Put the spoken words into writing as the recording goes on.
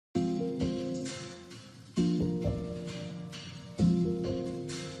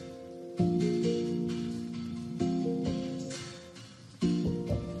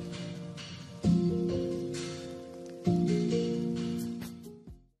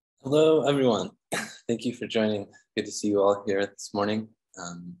Hello, everyone. Thank you for joining. Good to see you all here this morning.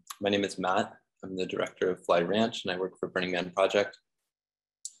 My name is Matt. I'm the director of Fly Ranch, and I work for Burning Man Project.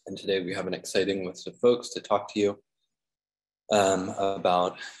 And today we have an exciting list of folks to talk to you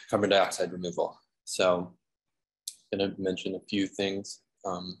about carbon dioxide removal. So I'm going to mention a few things.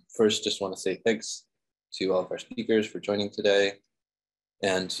 First, just want to say thanks to all of our speakers for joining today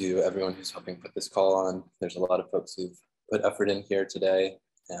and to everyone who's helping put this call on. There's a lot of folks who've put effort in here today,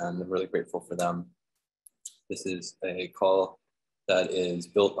 and I'm really grateful for them. This is a call that is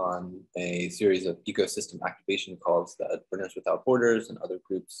built on a series of ecosystem activation calls that Burners Without Borders and other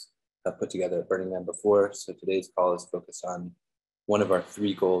groups have put together at Burning Man before. So today's call is focused on one of our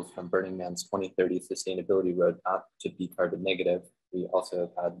three goals from Burning Man's 2030 sustainability roadmap to be carbon negative. We also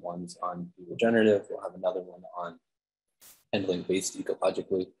have had ones on be regenerative. We'll have another one on handling waste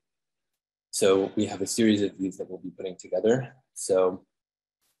ecologically. So we have a series of these that we'll be putting together. So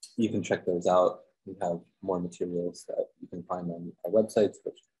you can check those out. We have more materials that you can find on our websites,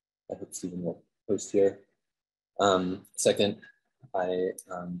 which I hope Stephen will post here. Second, I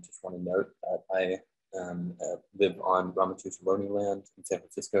just want to note that I live on Ramatush-Ohlone land in San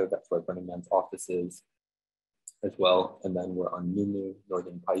Francisco. That's where Burning Man's office is as well. And then we're on Numu,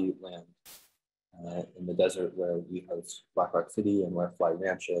 Northern Paiute land in the desert where we host Black Rock City and where Fly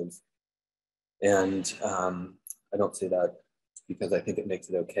Ranch is. And I don't say that because I think it makes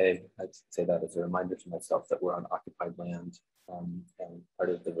it okay. I'd say that as a reminder to myself that we're on occupied land, and part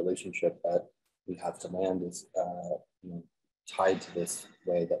of the relationship that we have to land is tied to this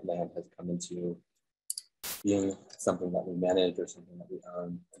way that land has come into being something that we manage or something that we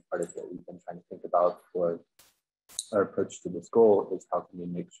own. And part of what we've been trying to think about for our approach to this goal is how can we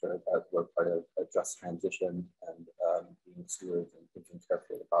make sure that we're part of a just transition and being stewards and thinking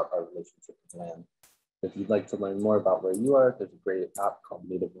carefully about our relationship with land. If you'd like to learn more about where you are, there's a great app called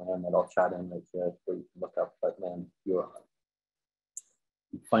Native Land that I'll chat in right here where you can look up what land you're on.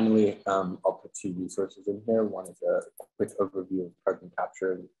 And finally, I'll put two resources in here. One is a quick overview of carbon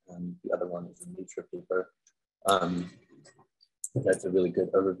capture, and the other one is a Nature paper. That's a really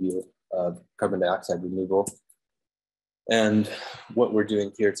good overview of carbon dioxide removal. And what we're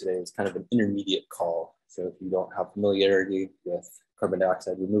doing here today is kind of an intermediate call. So if you don't have familiarity with carbon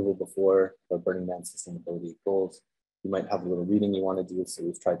dioxide removal before or Burning Man sustainability goals, you might have a little reading you want to do. So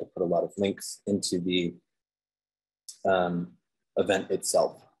we've tried to put a lot of links into the event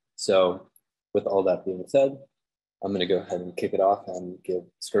itself. So with all that being said, I'm going to go ahead and kick it off and give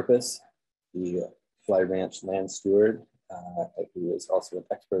Skurpus, the Fly Ranch land steward, who is also an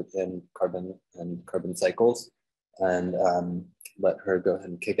expert in carbon and carbon cycles, and let her go ahead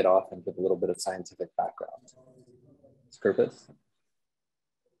and kick it off and give a little bit of scientific background. Skurpus.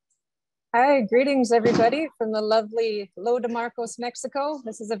 Hi, greetings everybody from the lovely Lo de Marcos, Mexico.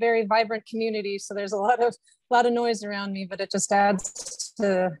 This is a very vibrant community, so there's a lot of noise around me, but it just adds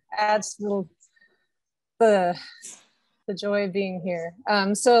to the joy of being here.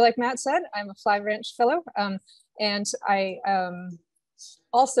 So like Matt said, I'm a Fly Ranch fellow, and I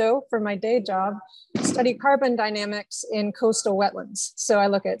also, for my day job, study carbon dynamics in coastal wetlands. So I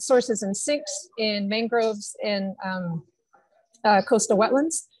look at sources and sinks in mangroves and coastal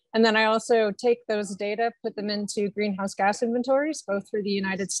wetlands. And then I also take those data, put them into greenhouse gas inventories, both through the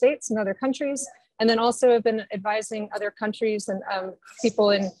United States and other countries. And then also have been advising other countries and people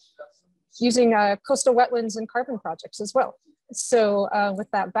in using coastal wetlands and carbon projects as well. So with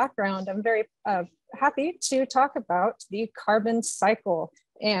that background, I'm very happy to talk about the carbon cycle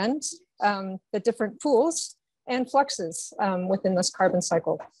and the different pools and fluxes within this carbon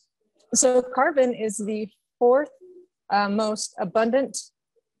cycle. So carbon is the fourth most abundant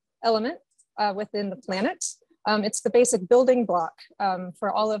element within the planet. It's the basic building block for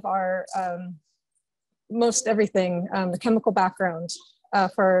all of our, most everything, the chemical background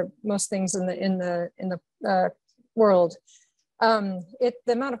for most things in the world. The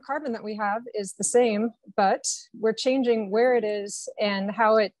amount of carbon that we have is the same, but we're changing where it is and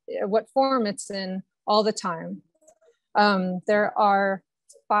how what form it's in all the time. There are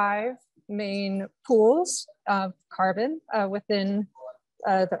 5 main pools of carbon within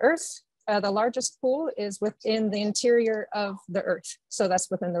the Earth. The largest pool is within the interior of the Earth. So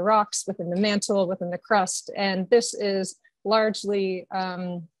that's within the rocks, within the mantle, within the crust. And this is largely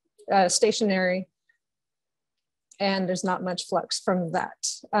stationary, and there's not much flux from that.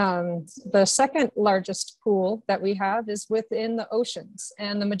 The second largest pool that we have is within the oceans.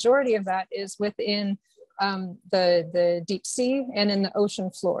 And the majority of that is within the deep sea and in the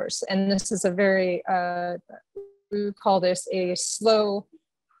ocean floors. And this is a very, we call this a slow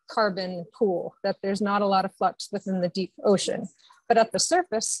carbon pool, that there's not a lot of flux within the deep ocean. But at the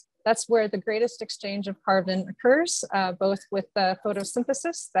surface, That's where the greatest exchange of carbon occurs, both with the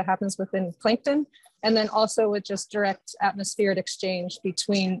photosynthesis that happens within plankton, and then also with just direct atmospheric exchange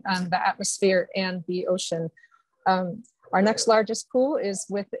between the atmosphere and the ocean. Our next largest pool is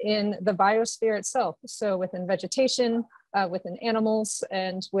within the biosphere itself. So within vegetation, within animals,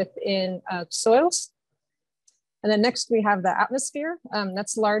 and within soils. And then next we have the atmosphere.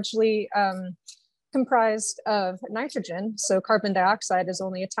 That's largely comprised of nitrogen. So carbon dioxide is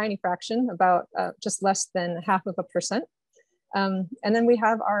only a tiny fraction, about just less than 0.5%. And then we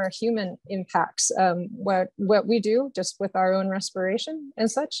have our human impacts, what we do just with our own respiration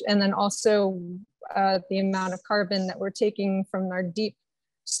and such. And then also the amount of carbon that we're taking from our deep,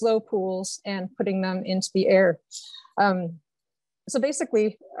 slow pools and putting them into the air. So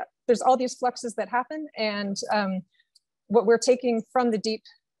basically, there's all these fluxes that happen, and what we're taking from the deep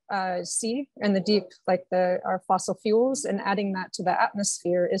sea and the deep, like our fossil fuels, and adding that to the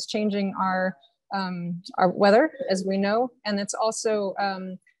atmosphere is changing our weather, as we know, and it's also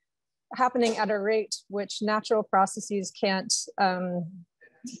happening at a rate which natural processes can't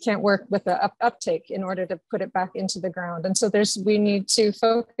work with the uptake in order to put it back into the ground. And so we need to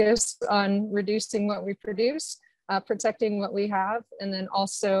focus on reducing what we produce, protecting what we have, and then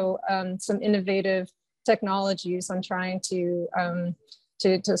also some innovative technologies on trying to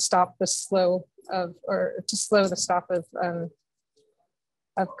stop the slow of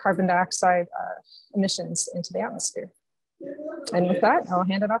carbon dioxide emissions into the atmosphere. And with that, I'll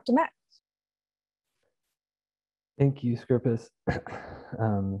hand it off to Matt. Thank you, Scripus.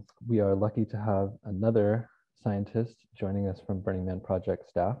 We are lucky to have another scientist joining us from Burning Man Project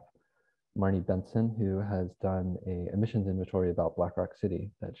staff, Marnee Benson, who has done an emissions inventory about Black Rock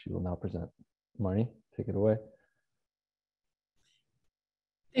City that she will now present. Marnee, take it away.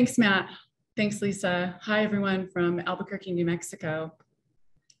 Thanks, Matt. Thanks, Lisa. Hi, everyone from Albuquerque, New Mexico.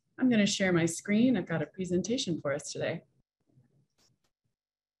 I'm going to share my screen. I've got a presentation for us today.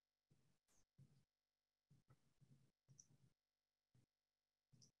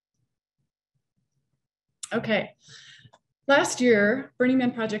 Okay. Last year, Burning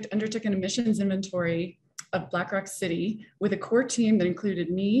Man Project undertook an emissions inventory of Black Rock City with a core team that included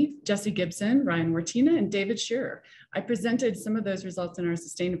me, Jesse Gibson, Ryan Wartina, and David Shearer. I presented some of those results in our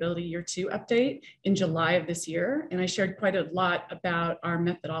Sustainability Year 2 update in July of this year, and I shared quite a lot about our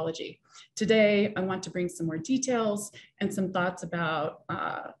methodology. Today, I want to bring some more details and some thoughts about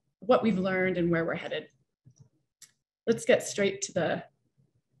what we've learned and where we're headed. Let's get straight to the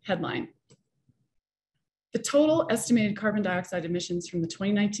headline. The total estimated carbon dioxide emissions from the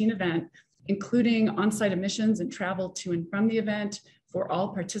 2019 event, including on-site emissions and travel to and from the event for all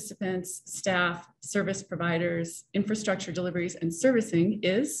participants, staff, service providers, infrastructure deliveries, and servicing,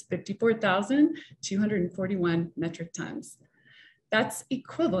 is 54,241 metric tons. That's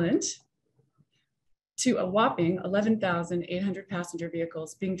equivalent to a whopping 11,800 passenger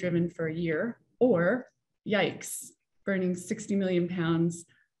vehicles being driven for a year, or, yikes, burning 60 million pounds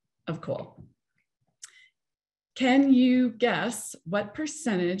of coal. Can you guess what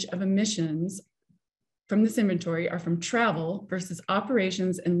percentage of emissions from this inventory are from travel versus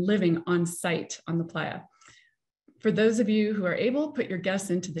operations and living on site on the playa? For those of you who are able, put your guess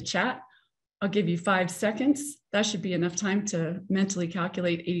into the chat. I'll give you 5 seconds. That should be enough time to mentally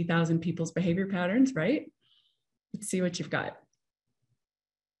calculate 80,000 people's behavior patterns, right? Let's see what you've got.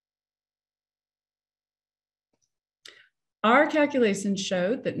 Our calculations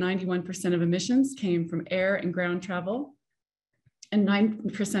showed that 91% of emissions came from air and ground travel, and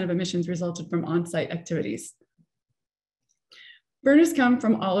 9% of emissions resulted from on-site activities. Burners come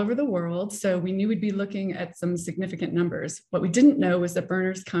from all over the world, so we knew we'd be looking at some significant numbers. What we didn't know was that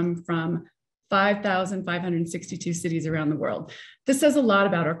burners come from 5,562 cities around the world. This says a lot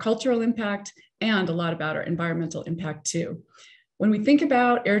about our cultural impact and a lot about our environmental impact too. When we think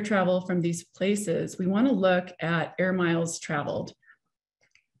about air travel from these places, we want to look at air miles traveled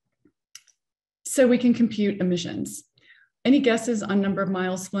so we can compute emissions. Any guesses on number of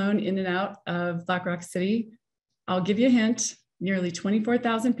miles flown in and out of Black Rock City? I'll give you a hint. Nearly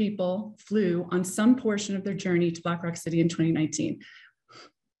 24,000 people flew on some portion of their journey to Black Rock City in 2019.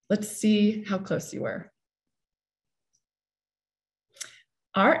 Let's see how close you were.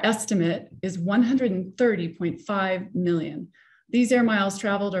 Our estimate is 130.5 million. These air miles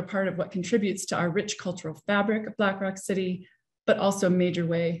traveled are part of what contributes to our rich cultural fabric of Black Rock City, but also a major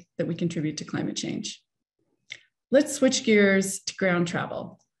way that we contribute to climate change. Let's switch gears to ground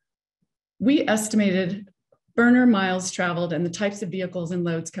travel. We estimated burner miles traveled and the types of vehicles and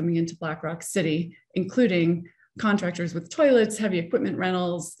loads coming into Black Rock City, including contractors with toilets, heavy equipment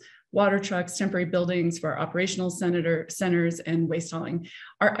rentals, water trucks, temporary buildings for our operational centers, and waste hauling.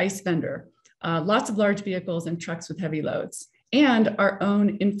 Our ice vendor, lots of large vehicles and trucks with heavy loads, and our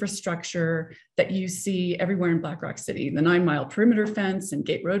own infrastructure that you see everywhere in Black Rock City, the 9-mile perimeter fence and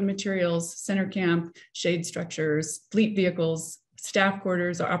gate road materials, center camp, shade structures, fleet vehicles, staff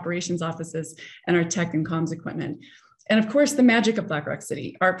quarters, our operations offices, and our tech and comms equipment. And of course, the magic of Black Rock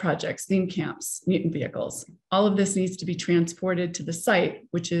City, art projects, theme camps, mutant vehicles. All of this needs to be transported to the site,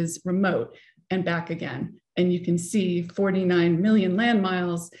 which is remote, and back again. And you can see 49 million land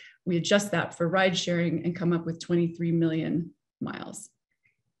miles. We adjust that for ride sharing and come up with 23 million miles.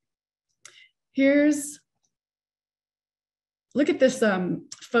 Look at this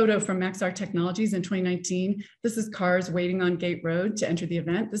photo from Maxar Technologies in 2019. This is cars waiting on Gate Road to enter the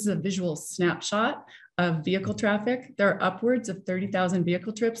event. This is a visual snapshot of vehicle traffic. There are upwards of 30,000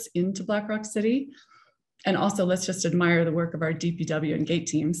 vehicle trips into Black Rock City. And also, let's just admire the work of our DPW and gate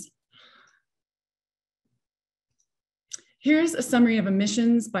teams. Here's a summary of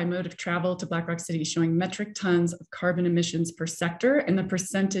emissions by mode of travel to Black Rock City, showing metric tons of carbon emissions per sector and the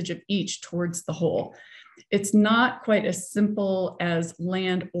percentage of each towards the whole. It's not quite as simple as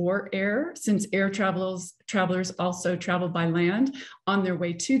land or air, since air travelers also travel by land on their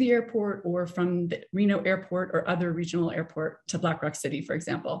way to the airport or from the Reno airport or other regional airport to Black Rock City, for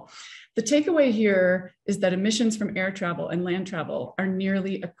example. The takeaway here is that emissions from air travel and land travel are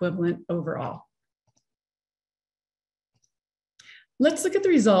nearly equivalent overall. Let's look at the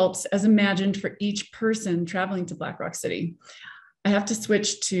results as imagined for each person traveling to Black Rock City. I have to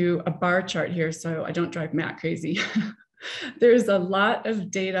switch to a bar chart here so I don't drive Matt crazy. There's a lot of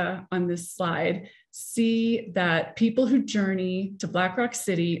data on this slide. See that people who journey to Black Rock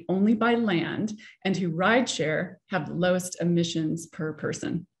City only by land and who ride share have the lowest emissions per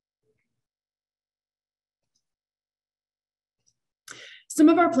person. Some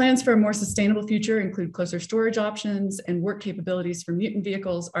of our plans for a more sustainable future include closer storage options and work capabilities for mutant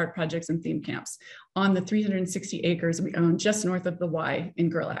vehicles, art projects, and theme camps on the 360 acres we own just north of the Y in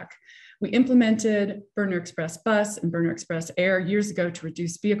Gerlach. We implemented Burner Express Bus and Burner Express Air years ago to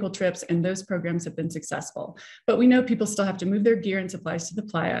reduce vehicle trips, and those programs have been successful. But we know people still have to move their gear and supplies to the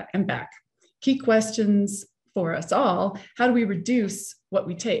playa and back. Key questions for us all: how do we reduce what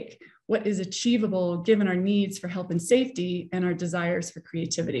we take? What is achievable given our needs for health and safety and our desires for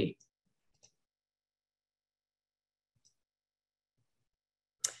creativity?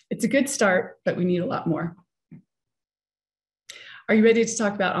 It's a good start, but we need a lot more. Are you ready to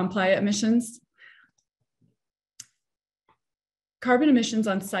talk about on-playa emissions? Carbon emissions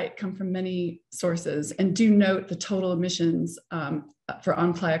on site come from many sources, and do note the total emissions for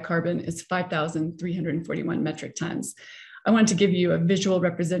on-playa carbon is 5,341 metric tons. I want to give you a visual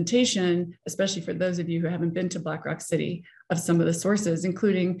representation, especially for those of you who haven't been to Black Rock City, of some of the sources,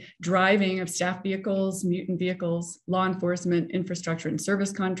 including driving of staff vehicles, mutant vehicles, law enforcement, infrastructure and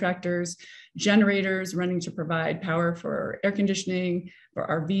service contractors, generators running to provide power for air conditioning, for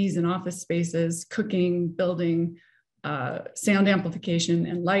RVs and office spaces, cooking, building, sound amplification,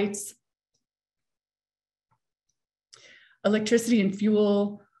 and lights. Electricity and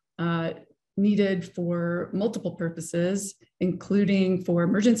fuel needed for multiple purposes, including for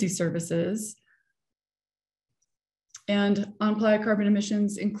emergency services. And on-playa carbon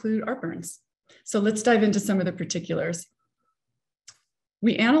emissions include art burns. So let's dive into some of the particulars.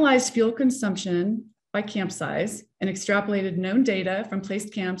 We analyzed fuel consumption by camp size and extrapolated known data from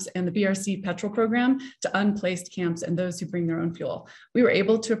placed camps and the BRC petrol program to unplaced camps and those who bring their own fuel. We were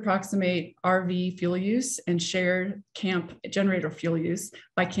able to approximate RV fuel use and shared camp generator fuel use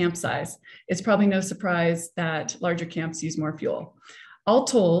by camp size. It's probably no surprise that larger camps use more fuel. All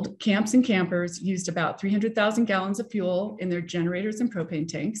told, camps and campers used about 300,000 gallons of fuel in their generators and propane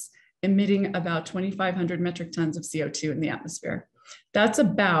tanks, emitting about 2,500 metric tons of CO2 in the atmosphere. That's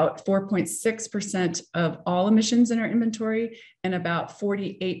about 4.6% of all emissions in our inventory and about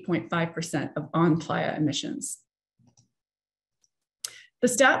 48.5% of on-playa emissions. The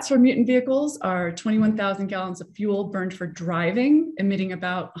stats for mutant vehicles are 21,000 gallons of fuel burned for driving, emitting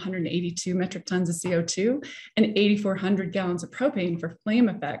about 182 metric tons of CO2, and 8,400 gallons of propane for flame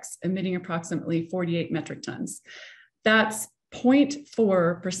effects, emitting approximately 48 metric tons. That's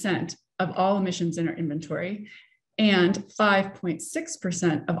 0.4% of all emissions in our inventory and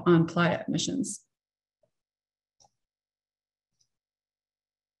 5.6% of on-playa emissions.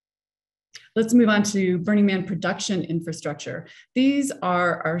 Let's move on to Burning Man production infrastructure. These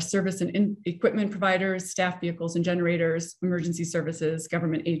are our service and equipment providers, staff vehicles and generators, emergency services,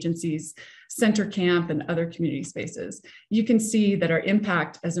 government agencies, center camp, and other community spaces. You can see that our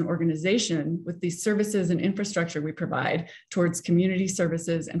impact as an organization with these services and infrastructure we provide towards community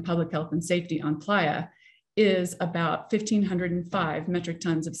services and public health and safety on Playa is about 1,505 metric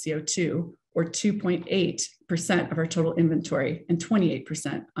tons of CO2, or 2.8% of our total inventory and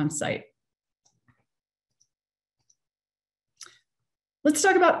 28% on site. Let's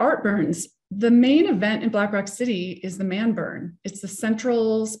talk about art burns. The main event in Black Rock City is the Man Burn. It's the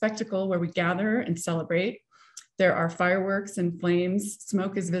central spectacle where we gather and celebrate. There are fireworks and flames,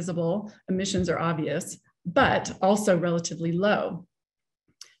 smoke is visible, emissions are obvious, but also relatively low.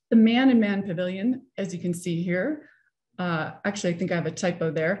 The Man and Man Pavilion, as you can see here, actually, I think I have a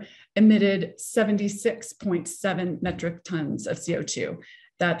typo there, emitted 76.7 metric tons of CO2.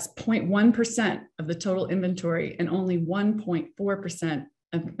 That's 0.1% of the total inventory and only 1.4%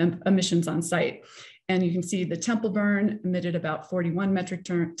 of emissions on site. And you can see the Temple Burn emitted about 41 metric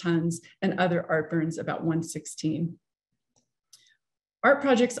tons and other art burns about 116. Art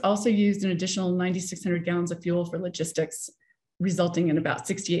projects also used an additional 9,600 gallons of fuel for logistics, resulting in about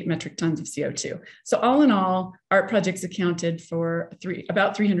 68 metric tons of CO2. So all in all, art projects accounted for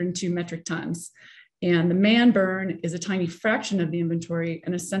about 302 metric tons. And the Man Burn is a tiny fraction of the inventory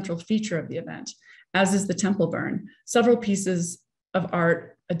and a central feature of the event, as is the Temple Burn. Several pieces of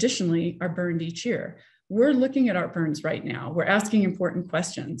art, additionally, are burned each year. We're looking at art burns right now. We're asking important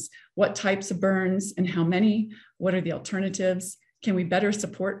questions. What types of burns and how many? What are the alternatives? Can we better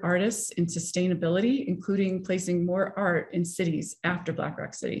support artists in sustainability, including placing more art in cities after Black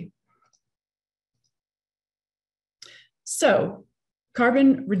Rock City? So,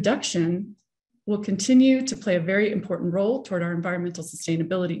 carbon reduction will continue to play a very important role toward our environmental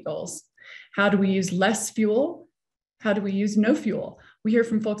sustainability goals. How do we use less fuel? How do we use no fuel? We hear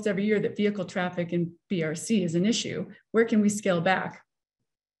from folks every year that vehicle traffic in BRC is an issue. Where can we scale back?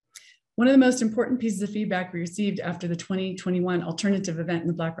 One of the most important pieces of feedback we received after the 2021 alternative event in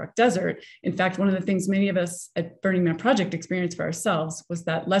the Black Rock Desert, in fact, one of the things many of us at Burning Man Project experienced for ourselves was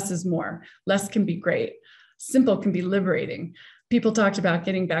that less is more. Less can be great. Simple can be liberating. People talked about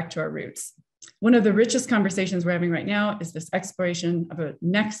getting back to our roots. One of the richest conversations we're having right now is this exploration of a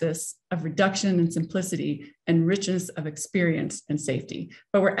nexus of reduction and simplicity and richness of experience and safety.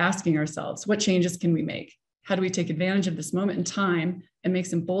 But we're asking ourselves, what changes can we make? How do we take advantage of this moment in time and make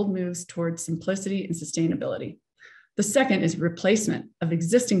some bold moves towards simplicity and sustainability? The second is replacement of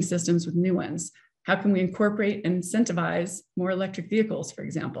existing systems with new ones. How can we incorporate and incentivize more electric vehicles, for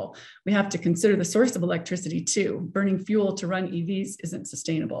example? We have to consider the source of electricity too. Burning fuel to run EVs isn't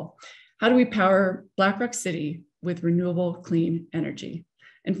sustainable. How do we power Black Rock City with renewable, clean energy?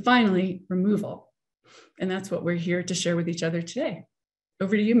 And finally, removal. And that's what we're here to share with each other today.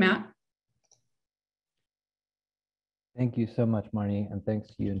 Over to you, Matt. Thank you so much, Marnee, and thanks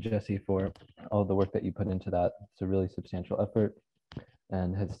to you and Jesse for all the work that you put into that. It's a really substantial effort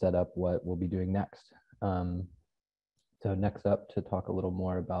and has set up what we'll be doing next. So next up, to talk a little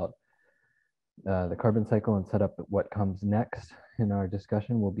more about the carbon cycle and set up what comes next in our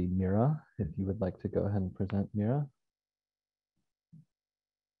discussion will be Mira. If you would like to go ahead and present, Mira.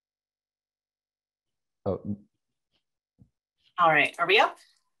 Oh. All right, are we up?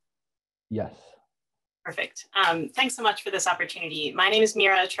 Yes. Perfect. Thanks so much for this opportunity. My name is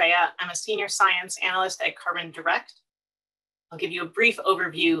Mira Treya. I'm a senior science analyst at Carbon Direct. I'll give you a brief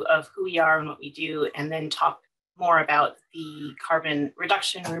overview of who we are and what we do, and then talk more about the carbon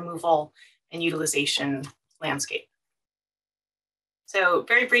reduction, removal, and utilization landscape. So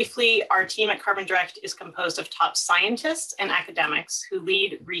very briefly, our team at Carbon Direct is composed of top scientists and academics who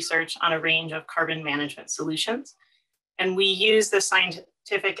lead research on a range of carbon management solutions. And we use the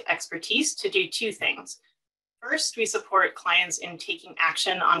scientific expertise to do two things. First, we support clients in taking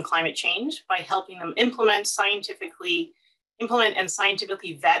action on climate change by helping them implement and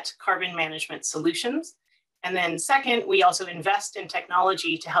scientifically vet carbon management solutions. And then second, we also invest in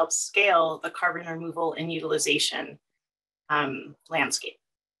technology to help scale the carbon removal and utilization landscape.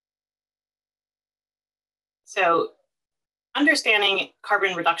 So understanding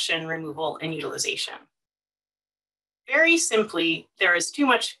carbon reduction, removal, and utilization. Very simply, there is too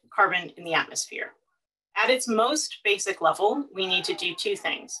much carbon in the atmosphere. At its most basic level, we need to do two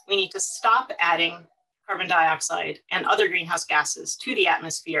things. We need to stop adding carbon dioxide and other greenhouse gases to the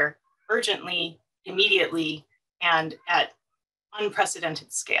atmosphere urgently, immediately, and at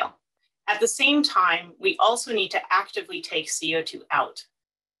unprecedented scale. At the same time, we also need to actively take CO2 out.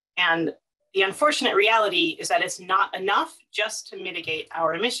 And the unfortunate reality is that it's not enough just to mitigate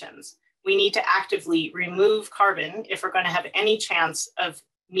our emissions. we need to actively remove carbon if we're going to have any chance of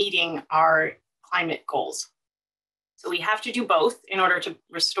meeting our climate goals. So we have to do both in order to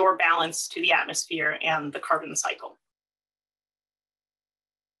restore balance to the atmosphere and the carbon cycle.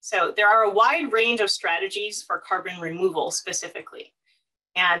 So there are a wide range of strategies for carbon removal specifically.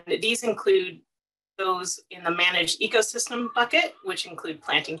 And these include those in the managed ecosystem bucket, which include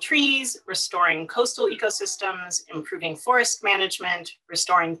planting trees, restoring coastal ecosystems, improving forest management,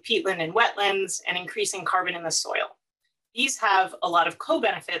 restoring peatland and wetlands, and increasing carbon in the soil. These have a lot of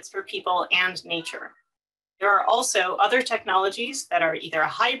co-benefits for people and nature. There are also other technologies that are either a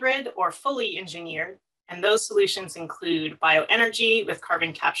hybrid or fully engineered, and those solutions include bioenergy with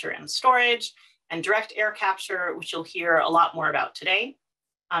carbon capture and storage, and direct air capture, which you'll hear a lot more about today,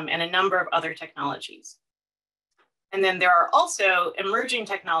 and a number of other technologies. And then there are also emerging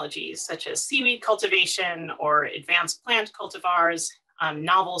technologies such as seaweed cultivation or advanced plant cultivars,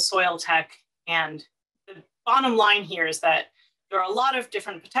 novel soil tech. And the bottom line here is that there are a lot of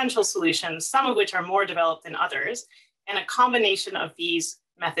different potential solutions, some of which are more developed than others, and a combination of these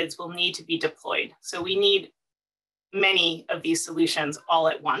methods will need to be deployed. So we need many of these solutions all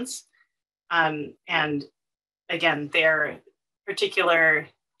at once. And again, their particular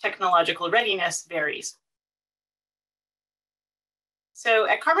technological readiness varies. So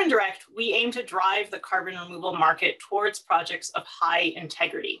at Carbon Direct, we aim to drive the carbon removal market towards projects of high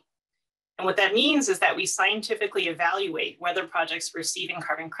integrity. And what that means is that we scientifically evaluate whether projects receiving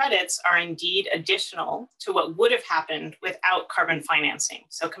carbon credits are indeed additional to what would have happened without carbon financing.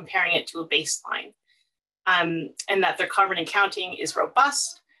 So comparing it to a baseline, and that the carbon accounting is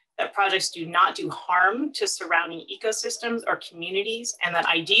robust, that projects do not do harm to surrounding ecosystems or communities, and that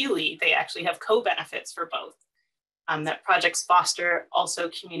ideally they actually have co-benefits for both, that projects foster also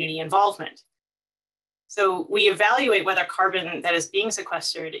community involvement. So we evaluate whether carbon that is being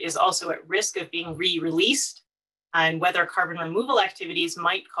sequestered is also at risk of being re-released, and whether carbon removal activities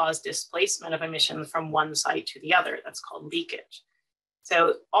might cause displacement of emissions from one site to the other. That's called leakage.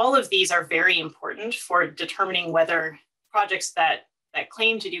 So all of these are very important for determining whether projects that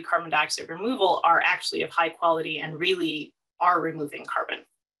claim to do carbon dioxide removal are actually of high quality and really are removing carbon.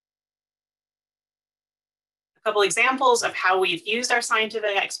 A couple examples of how we've used our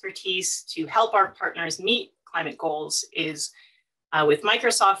scientific expertise to help our partners meet climate goals is with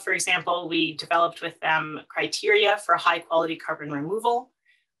Microsoft, for example, we developed with them criteria for high quality carbon removal,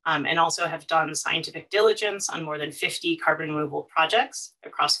 and also have done scientific diligence on more than 50 carbon removal projects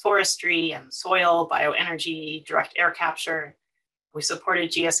across forestry and soil, bioenergy, direct air capture. We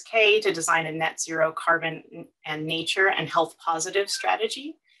supported GSK to design a net zero carbon and nature and health positive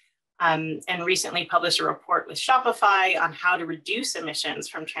strategy. And recently published a report with Shopify on how to reduce emissions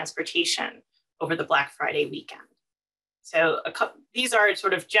from transportation over the Black Friday weekend. So these are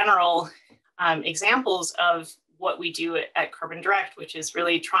sort of general examples of what we do at Carbon Direct, which is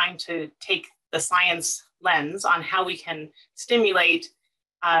really trying to take the science lens on how we can stimulate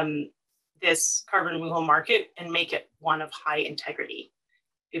this carbon removal market and make it one of high integrity.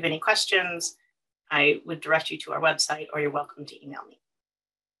 If you have any questions, I would direct you to our website, or you're welcome to email me.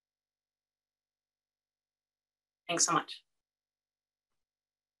 Thanks so much.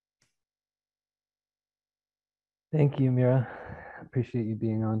 Thank you, Mira. Appreciate you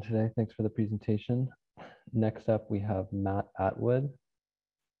being on today. Thanks for the presentation. Next up, we have Matt Atwood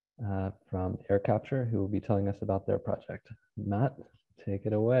from AirCapture, who will be telling us about their project. Matt, take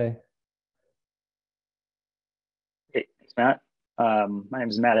it away. Hey, thanks, Matt. My name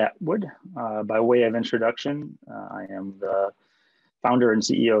is Matt Atwood. By way of introduction, I am the founder and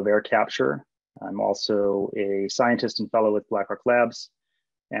CEO of AirCapture. I'm also a scientist and fellow with BlackRock Labs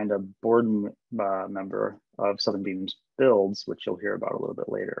and a board member of Southern Beams Builds, which you'll hear about a little bit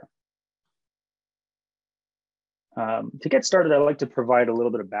later. To get started, I'd like to provide a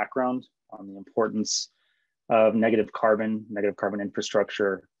little bit of background on the importance of negative carbon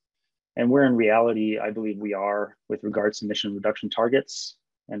infrastructure, and where in reality I believe we are with regards to emission reduction targets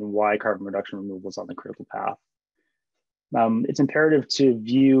and why carbon reduction removal is on the critical path. It's imperative to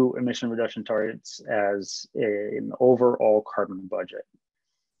view emission reduction targets as an overall carbon budget.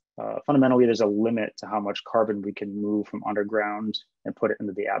 Fundamentally, there's a limit to how much carbon we can move from underground and put it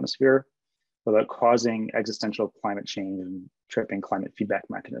into the atmosphere without causing existential climate change and tripping climate feedback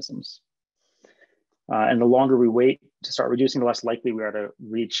mechanisms. And the longer we wait to start reducing, the less likely we are to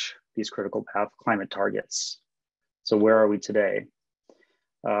reach these critical path climate targets. So where are we today?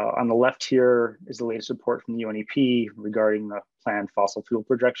 On the left here is the latest report from the UNEP regarding the planned fossil fuel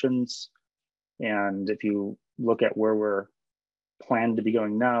projections. And if you look at where we're planned to be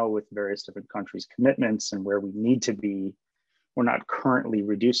going now with various different countries' commitments and where we need to be, we're not currently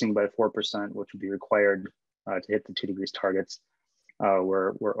reducing by 4%, which would be required to hit the 2 degrees targets.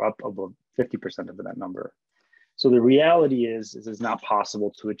 We're up above 50% of that number. So the reality is it's not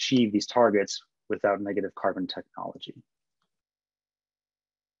possible to achieve these targets without negative carbon technology.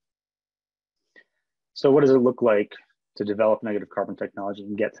 So what does it look like to develop negative carbon technology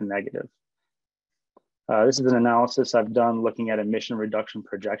and get to negative? This is an analysis I've done looking at emission reduction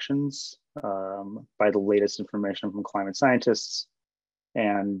projections by the latest information from climate scientists,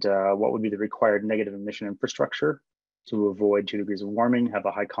 and what would be the required negative emission infrastructure to avoid 2 degrees of warming, have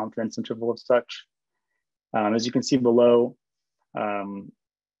a high confidence interval of such. As you can see below,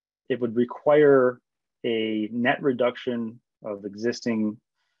 it would require a net reduction of existing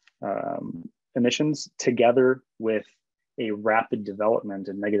emissions together with a rapid development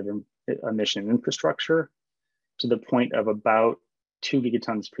in negative emission infrastructure to the point of about 2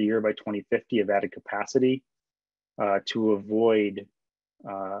 gigatons per year by 2050 of added capacity to avoid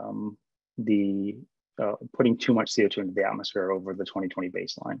putting too much CO2 into the atmosphere over the 2020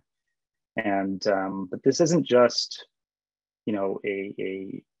 baseline. And but this isn't just, you know,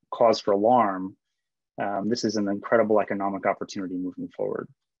 a cause for alarm. This is an incredible economic opportunity moving forward.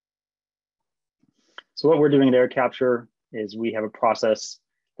 So what we're doing at AirCapture is we have a process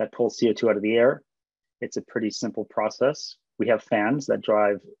that pulls CO2 out of the air. It's a pretty simple process. We have fans that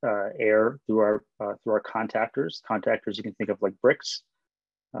drive air through our contactors. Contactors you can think of like bricks.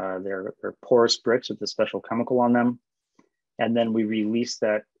 They're porous bricks with a special chemical on them. And then we release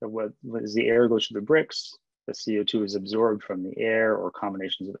that, as the air goes through the bricks, the CO2 is absorbed from the air or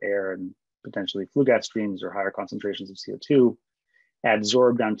combinations of air and potentially flue gas streams or higher concentrations of CO2,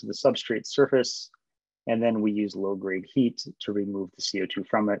 adsorbed onto the substrate surface. And then we use low-grade heat to remove the CO2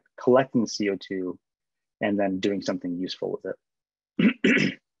 from it, collecting the CO2, and then doing something useful with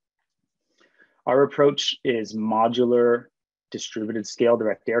it. Our approach is modular, distributed scale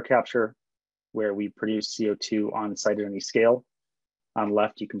direct air capture, where we produce CO2 on site at any scale. On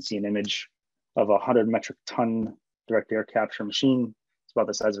left, you can see an image of a 100 metric ton direct air capture machine. It's about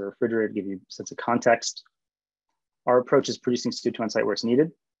the size of a refrigerator to give you a sense of context. Our approach is producing CO2 on site where it's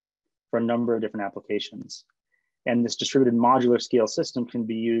needed for a number of different applications. And this distributed modular scale system can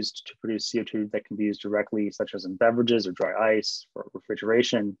be used to produce CO2 that can be used directly, such as in beverages or dry ice for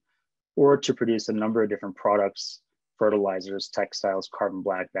refrigeration, or to produce a number of different products, fertilizers, textiles, carbon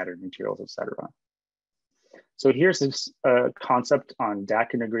black, battery materials, etc. So here's this concept on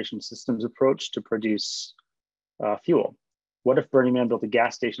DAC integration systems approach to produce fuel. What if Burning Man built a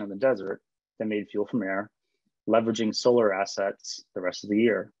gas station in the desert that made fuel from air, leveraging solar assets the rest of the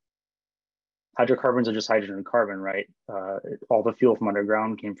year? Hydrocarbons are just hydrogen and carbon, right? All the fuel from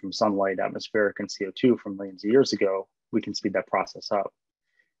underground came from sunlight, atmospheric, and CO2 from millions of years ago. We can speed that process up.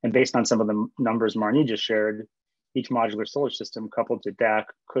 And based on some of the numbers Marnee just shared, each modular solar system coupled to DAC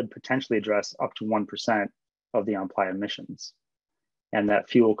could potentially address up to 1% of the on-plot emissions. And that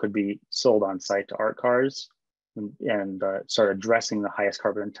fuel could be sold on site to art cars and start addressing the highest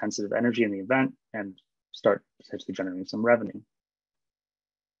carbon intensive energy in the event and start potentially generating some revenue.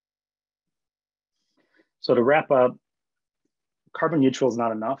 So to wrap up, carbon neutral is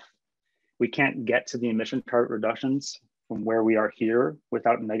not enough. We can't get to the emission target reductions from where we are here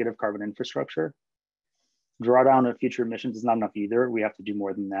without negative carbon infrastructure. Drawdown of future emissions is not enough either. We have to do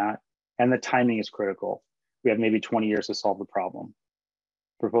more than that. And the timing is critical. We have maybe 20 years to solve the problem.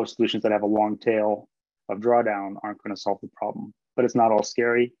 Proposed solutions that have a long tail of drawdown aren't going to solve the problem, but it's not all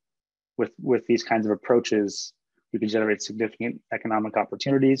scary. With these kinds of approaches, we can generate significant economic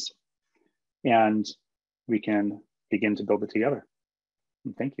opportunities and we can begin to build it together.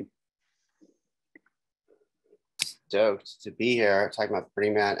 And thank you. Stoked to be here talking about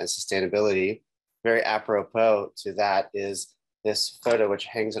Burning Man and sustainability. Very apropos to that is this photo which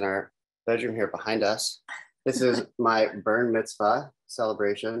hangs in our bedroom here behind us. This is my Burn Mitzvah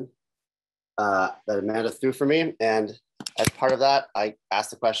celebration that Amanda threw for me. And as part of that, I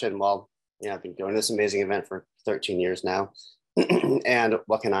asked the question, well, you know, I've been doing this amazing event for 13 years now. And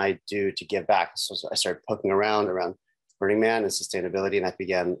what can I do to give back? So I started poking around Burning Man and sustainability, and I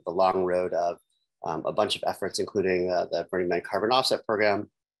began the long road of a bunch of efforts, including the Burning Man carbon offset program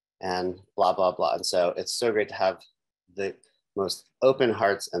and blah, blah, blah. And so it's so great to have the most open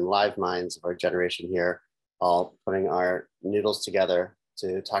hearts and live minds of our generation here, all putting our noodles together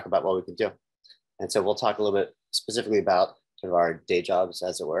to talk about what we could do. And so we'll talk a little bit specifically about sort of our day jobs,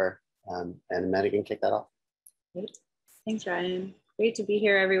 as it were, and Amanda can kick that off. Great. Thanks, Ryan. Great to be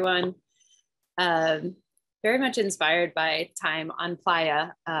here, everyone. Very much inspired by time on Playa.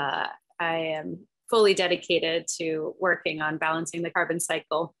 I am fully dedicated to working on balancing the carbon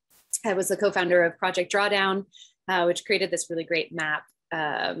cycle. I was the co-founder of Project Drawdown, which created this really great map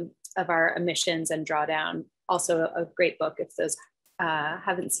of our emissions and drawdown. Also a great book if those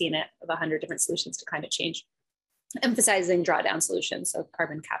haven't seen it, of 100 different solutions to climate change, emphasizing drawdown solutions, so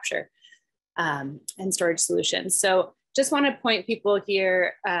carbon capture and storage solutions. So just want to point people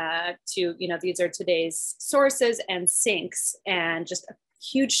here to, these are today's sources and sinks, and just a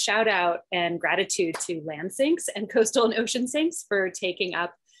huge shout out and gratitude to land sinks and coastal and ocean sinks for taking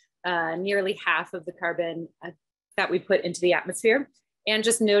up nearly half of the carbon that we put into the atmosphere. And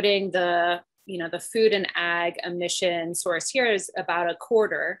just noting the food and ag emission source here is about a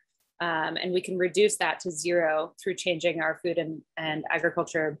quarter, and we can reduce that to zero through changing our food and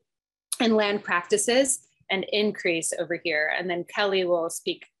agriculture and land practices, and increase over here. And then Kelly will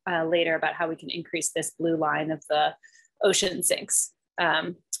speak later about how we can increase this blue line of the ocean sinks.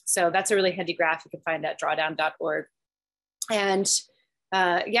 So that's a really handy graph you can find at drawdown.org. And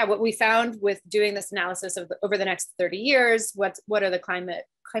what we found with doing this analysis of over the next 30 years, what are the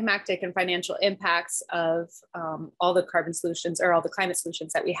climatic and financial impacts of all the carbon solutions, or all the climate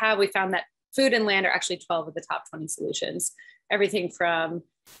solutions that we have, we found that food and land are actually 12 of the top 20 solutions. Everything from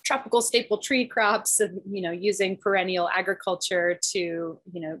tropical staple tree crops, using perennial agriculture, to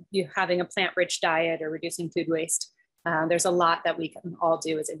you having a plant-rich diet or reducing food waste. There's a lot that we can all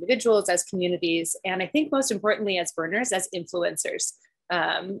do as individuals, as communities, and I think most importantly as burners, as influencers.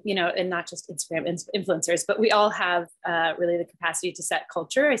 And not just Instagram influencers, but we all have really the capacity to set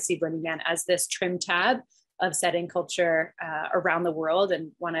culture. I see Burning Man as this trim tab of setting culture around the world,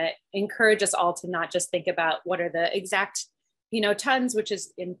 and want to encourage us all to not just think about what are the exact tons, which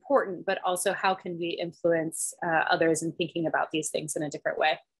is important, but also how can we influence others in thinking about these things in a different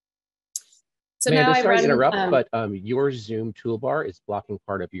way. So Amanda, now sorry to interrupt, but your Zoom toolbar is blocking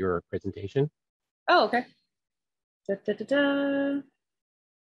part of your presentation. Oh, okay. Let's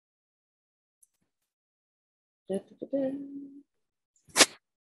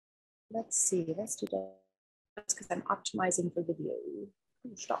see, let's do that. That's because I'm optimizing for video.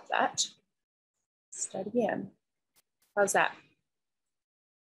 Stop that. Start again. How's that?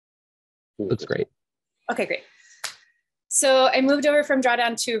 Looks great. Okay, great. So I moved over from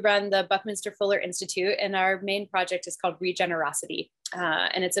Drawdown to run the Buckminster Fuller Institute, and our main project is called Regenerosity.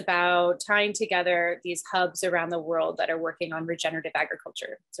 And it's about tying together these hubs around the world that are working on regenerative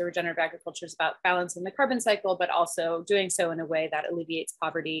agriculture. So regenerative agriculture is about balancing the carbon cycle, but also doing so in a way that alleviates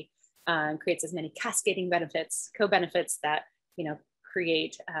poverty and creates as many cascading benefits, co-benefits that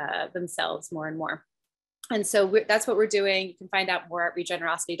create themselves more and more. And so that's what we're doing. You can find out more at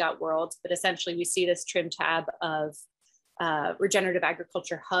regenerosity.world, but essentially we see this trim tab of regenerative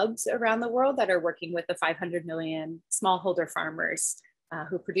agriculture hubs around the world that are working with the 500 million smallholder farmers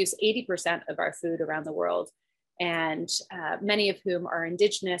who produce 80% of our food around the world, and many of whom are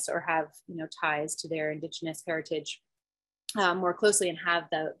indigenous or have ties to their indigenous heritage more closely and have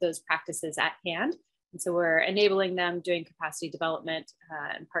those practices at hand. And so we're enabling them, doing capacity development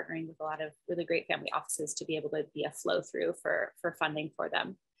and partnering with a lot of really great family offices to be able to be a flow through for funding for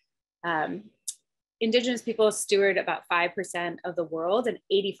them. Indigenous people steward about 5% of the world and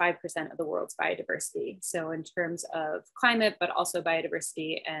 85% of the world's biodiversity. So in terms of climate, but also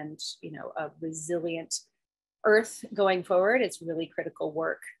biodiversity and a resilient Earth going forward, it's really critical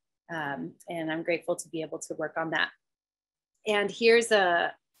work. And I'm grateful to be able to work on that. And here's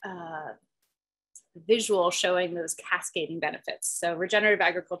a visual showing those cascading benefits. So regenerative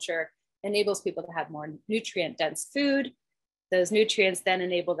agriculture enables people to have more nutrient dense food. Those nutrients then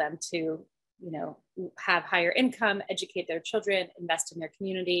enable them to have higher income, educate their children, invest in their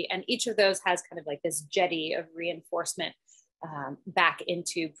community. And each of those has kind of like this jetty of reinforcement back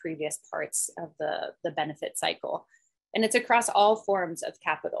into previous parts of the benefit cycle. And it's across all forms of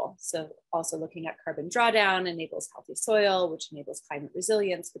capital. So also looking at carbon drawdown enables healthy soil, which enables climate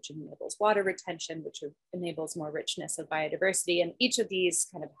resilience, which enables water retention, which enables more richness of biodiversity. And each of these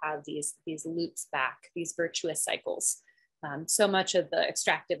kind of have these loops back, these virtuous cycles. So much of the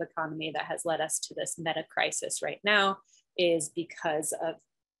extractive economy that has led us to this meta crisis right now is because of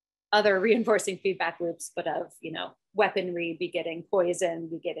other reinforcing feedback loops, but of weaponry begetting poison,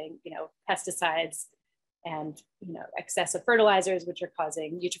 begetting pesticides, and excessive fertilizers, which are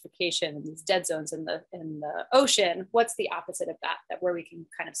causing eutrophication and these dead zones in the ocean. What's the opposite of that where we can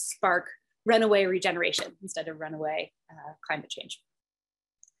kind of spark runaway regeneration instead of runaway climate change?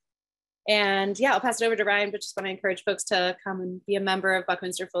 And yeah, I'll pass it over to Ryan, but just want to encourage folks to come and be a member of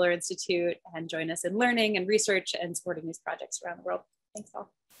Buckminster Fuller Institute and join us in learning and research and supporting these projects around the world. Thanks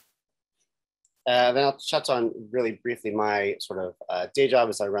all. Then I'll touch on really briefly my sort of day job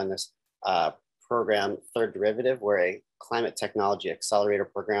as I run this program, Third Derivative. We're a climate technology accelerator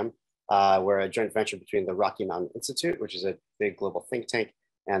program We're a joint venture between the Rocky Mountain Institute, which is a big global think tank,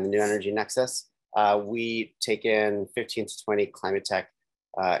 and the New Energy Nexus. We take in 15 to 20 climate tech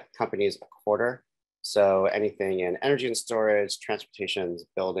companies a quarter. So anything in energy and storage, transportation,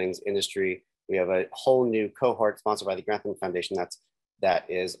 buildings, industry. We have a whole new cohort sponsored by the Grantham Foundation that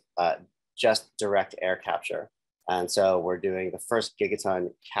is just direct air capture. And so we're doing the first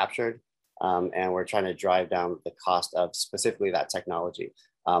gigaton captured, and we're trying to drive down the cost of specifically that technology.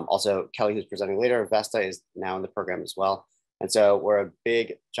 Also, Kelly, who's presenting later, Vesta is now in the program as well. And so we're a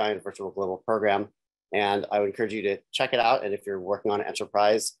big, giant virtual global program. And I would encourage you to check it out. And if you're working on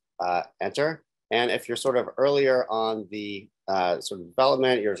enterprise, enter. And if you're sort of earlier on the sort of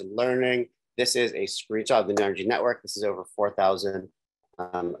development, you're learning, this is a screenshot of the New Energy Network. This is over 4,000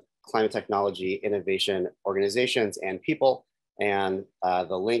 climate technology innovation organizations and people. And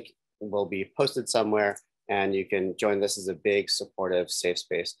the link will be posted somewhere, and you can join. This as a big, supportive, safe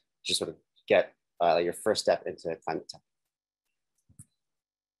space to sort of get your first step into climate tech.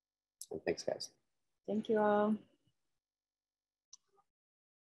 And thanks, guys. Thank you all.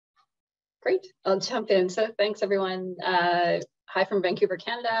 Great, I'll jump in. So thanks everyone. Hi from Vancouver,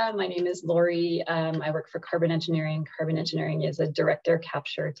 Canada. My name is Lori. I work for Carbon Engineering. Carbon Engineering is a direct air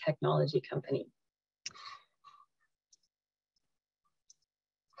capture technology company.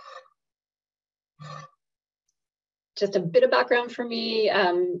 Just a bit of background for me.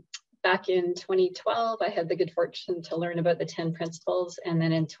 Back in 2012, I had the good fortune to learn about the 10 principles. And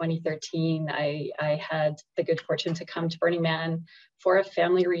then in 2013, I had the good fortune to come to Burning Man for a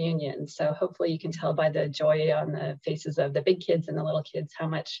family reunion. So hopefully you can tell by the joy on the faces of the big kids and the little kids how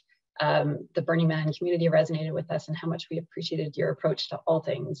much the Burning Man community resonated with us and how much we appreciated your approach to all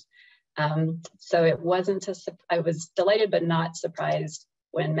things. So it wasn't I was delighted but not surprised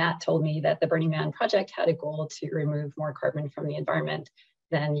when Matt told me that the Burning Man project had a goal to remove more carbon from the environment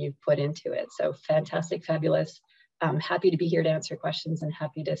than you've put into it. So fantastic, fabulous. I'm happy to be here to answer questions and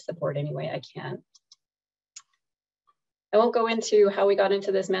happy to support any way I can. I won't go into how we got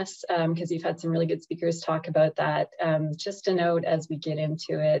into this mess because you've had some really good speakers talk about that. Just a note as we get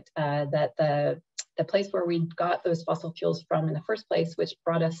into it that the place where we got those fossil fuels from in the first place, which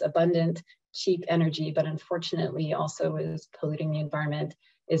brought us abundant, cheap energy, but unfortunately also is polluting the environment,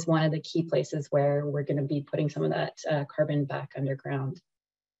 is one of the key places where we're going to be putting some of that carbon back underground.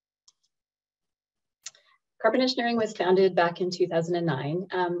 Carbon Engineering was founded back in 2009.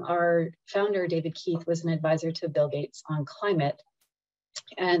 Our founder, David Keith, was an advisor to Bill Gates on climate.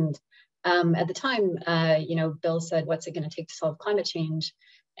 And at the time, Bill said, what's it going to take to solve climate change?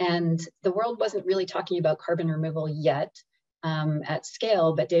 And the world wasn't really talking about carbon removal yet at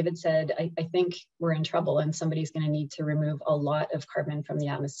scale, but David said, I think we're in trouble and somebody's going to need to remove a lot of carbon from the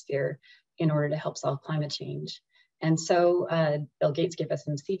atmosphere in order to help solve climate change. And so Bill Gates gave us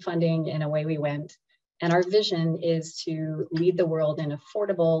some seed funding and away we went. And our vision is to lead the world in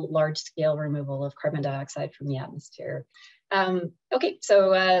affordable, large-scale removal of carbon dioxide from the atmosphere. Okay,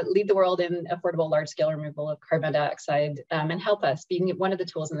 so lead the world in affordable, large-scale removal of carbon dioxide and help us. Being one of the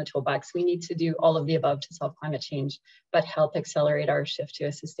tools in the toolbox, we need to do all of the above to solve climate change, but help accelerate our shift to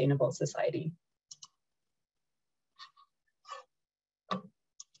a sustainable society.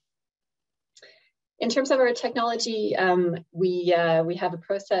 In terms of our technology, we have a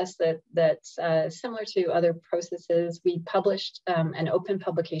process that's similar to other processes. We published an open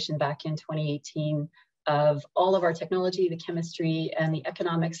publication back in 2018 of all of our technology, the chemistry, and the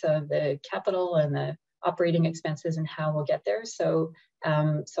economics of the capital and the operating expenses and how we'll get there. So,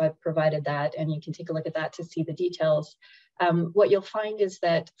 so I've provided that, and you can take a look at that to see the details. What you'll find is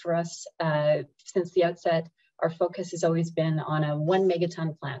that for us, since the outset, our focus has always been on a 1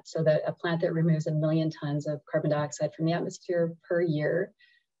 megaton plant, so that a plant that removes 1 million tons of carbon dioxide from the atmosphere per year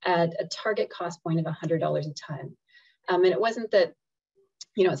at a target cost point of $100 a ton. And it wasn't that,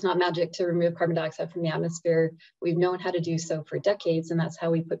 it's not magic to remove carbon dioxide from the atmosphere. We've known how to do so for decades, and that's how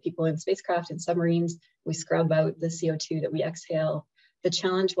we put people in spacecraft and submarines. We scrub out the CO2 that we exhale. The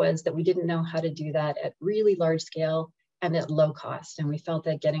challenge was that we didn't know how to do that at really large scale and at low cost. And we felt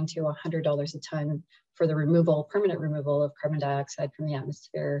that getting to $100 a ton for the removal, permanent removal of carbon dioxide from the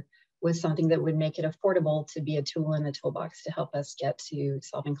atmosphere was something that would make it affordable to be a tool in the toolbox to help us get to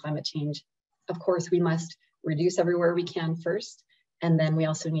solving climate change. Of course, we must reduce everywhere we can first, and then we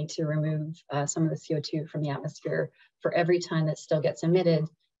also need to remove some of the CO2 from the atmosphere. For every ton that still gets emitted,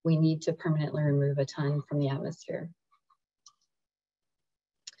 we need to permanently remove a ton from the atmosphere.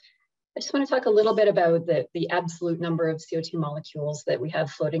 I just want to talk a little bit about the absolute number of CO2 molecules that we have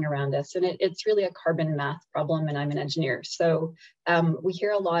floating around us. And it's really a carbon math problem, and I'm an engineer. So we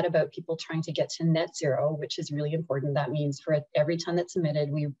hear a lot about people trying to get to net zero, which is really important. That means for every ton that's emitted,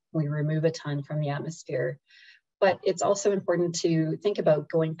 we remove a ton from the atmosphere. But it's also important to think about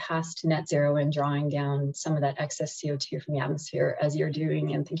going past net zero and drawing down some of that excess CO2 from the atmosphere, as you're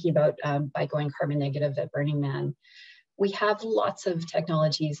doing and thinking about by going carbon negative at Burning Man. We have lots of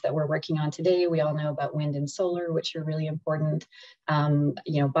technologies that we're working on today. We all know about wind and solar, which are really important.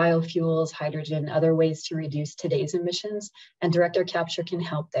 Biofuels, hydrogen, other ways to reduce today's emissions. And direct air capture can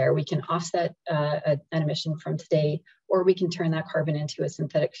help there. We can offset an emission from today, or we can turn that carbon into a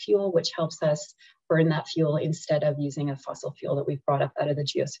synthetic fuel, which helps us burn that fuel instead of using a fossil fuel that we've brought up out of the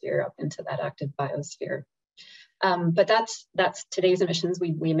geosphere up into that active biosphere. But that's today's emissions.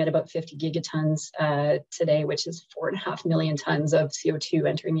 We emit about 50 gigatons today, which is 4.5 million tons of CO2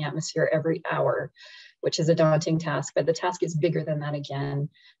 entering the atmosphere every hour, which is a daunting task. But the task is bigger than that again,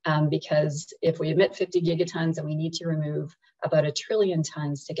 because if we emit 50 gigatons and we need to remove about 1 trillion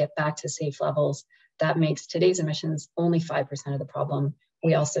tons to get back to safe levels, that makes today's emissions only 5% of the problem.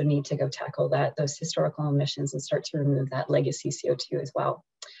 We also need to go tackle those historical emissions and start to remove that legacy CO2 as well.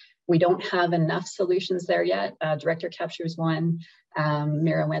 We don't have enough solutions there yet. Direct air capture is one.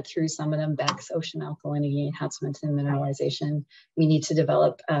 Mira went through some of them: BECCS, ocean alkalinity enhancement, and mineralization. We need to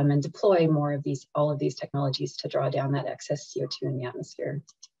develop and deploy more of all of these technologies to draw down that excess CO2 in the atmosphere.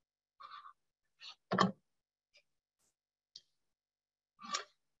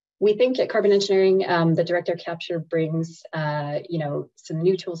 We think at Carbon Engineering, the direct air capture brings, some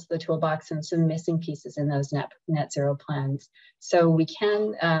new tools to the toolbox and some missing pieces in those net zero plans. So we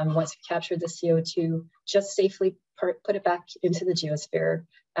can, once we capture the CO2, just safely put it back into the geosphere,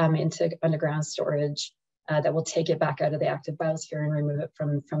 into underground storage that will take it back out of the active biosphere and remove it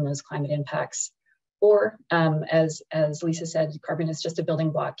from those climate impacts. Or, as Lisa said, carbon is just a building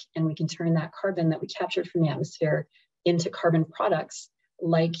block, and we can turn that carbon that we captured from the atmosphere into carbon products,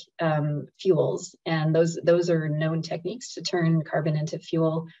 like fuels, and those are known techniques to turn carbon into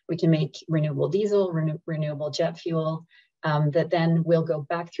fuel. We can make renewable diesel, renewable jet fuel, that then will go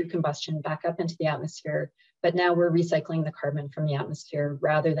back through combustion, back up into the atmosphere. But now we're recycling the carbon from the atmosphere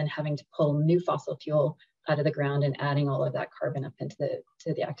rather than having to pull new fossil fuel out of the ground and adding all of that carbon up into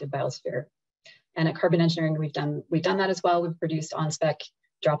the active biosphere. And at Carbon Engineering, we've done that as well. We've produced on-spec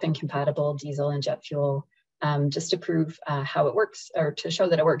drop-in compatible diesel and jet fuel, just to prove how it works, or to show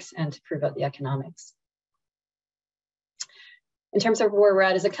that it works, and to prove out the economics. In terms of where we're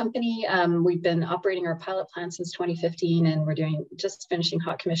at as a company, we've been operating our pilot plant since 2015, and we're just finishing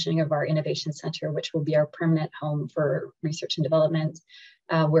hot commissioning of our innovation center, which will be our permanent home for research and development.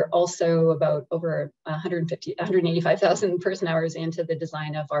 We're also about over 185,000 person hours into the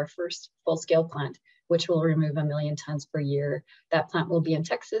design of our first full-scale plant, which will remove 1 million tons per year. That plant will be in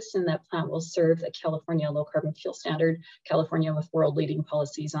Texas, and that plant will serve the California low carbon fuel standard, California with world leading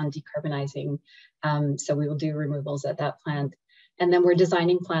policies on decarbonizing. So we will do removals at that plant. And then we're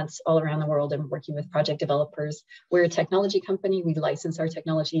designing plants all around the world and working with project developers. We're a technology company. We license our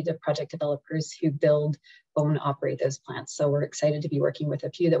technology to project developers who build, own, operate those plants. So we're excited to be working with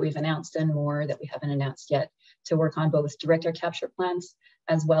a few that we've announced and more that we haven't announced yet, to work on both direct air capture plants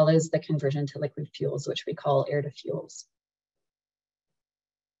as well as the conversion to liquid fuels, which we call air to fuels.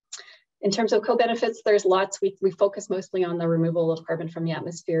 In terms of co-benefits, there's lots. We focus mostly on the removal of carbon from the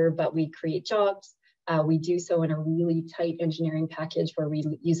atmosphere, but we create jobs. We do so in a really tight engineering package where we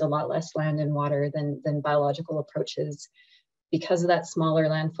use a lot less land and water than biological approaches. Because of that smaller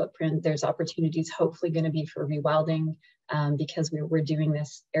land footprint, there's opportunities hopefully going to be for rewilding, because we're doing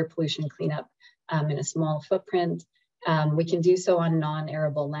this air pollution cleanup in a small footprint. We can do so on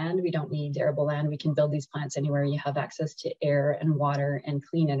non-arable land. We don't need arable land. We can build these plants anywhere you have access to air and water and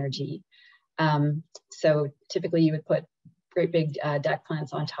clean energy. So typically you would put great big deck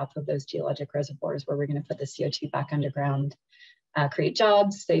plants on top of those geologic reservoirs where we're going to put the CO2 back underground, create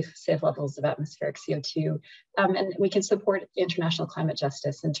jobs, safe levels of atmospheric CO2, and we can support international climate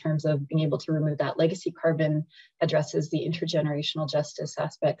justice in terms of being able to remove that legacy carbon, addresses the intergenerational justice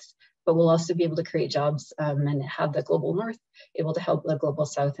aspects, but we'll also be able to create jobs and have the global north able to help the global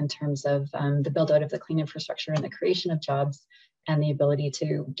south in terms of the build out of the clean infrastructure and the creation of jobs and the ability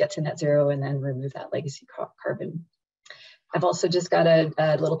to get to net zero and then remove that legacy carbon. I've also just got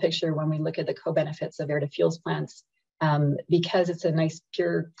a little picture when we look at the co-benefits of air to fuels plants, because it's a nice,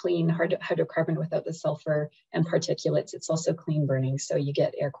 pure, clean hydrocarbon without the sulfur and particulates. It's also clean burning, so you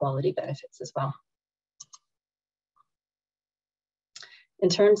get air quality benefits as well. In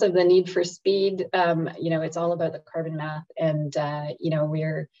terms of the need for speed, it's all about the carbon math, and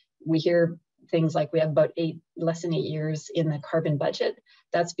we hear things like we have about less than 8 years in the carbon budget.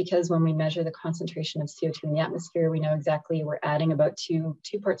 That's because when we measure the concentration of CO2 in the atmosphere, we know exactly we're adding about two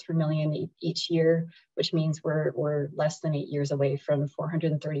parts per million each year, which means we're less than 8 years away from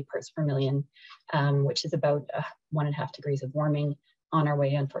 430 parts per million, which is about 1.5 degrees of warming, on our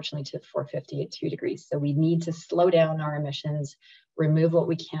way, unfortunately, to 450 at 2 degrees. So we need to slow down our emissions, remove what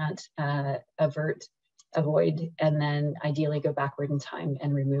we can't avoid, and then ideally go backward in time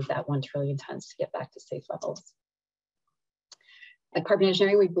and remove that 1 trillion tons to get back to safe levels. At Carbon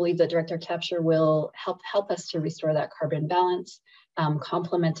Engineering, we believe that direct air capture will help us to restore that carbon balance,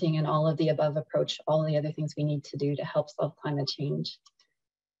 complementing an all of the above approach, all the other things we need to do to help solve climate change.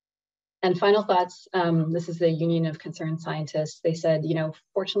 And final thoughts, this is the Union of Concerned Scientists. They said, you know,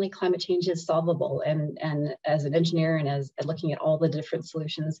 fortunately, climate change is solvable. And as an engineer and as looking at all the different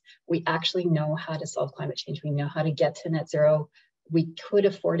solutions, we actually know how to solve climate change. We know how to get to net zero. We could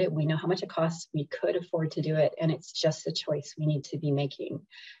afford it. We know how much it costs. We could afford to do it. And it's just a choice we need to be making.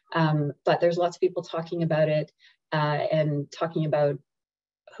 But there's lots of people talking about it and talking about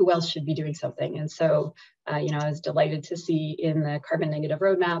who else should be doing something. And so, you know, I was delighted to see in the carbon negative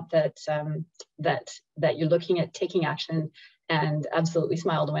roadmap that that you're looking at taking action, and absolutely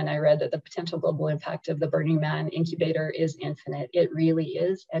smiled when I read that the potential global impact of the Burning Man incubator is infinite. It really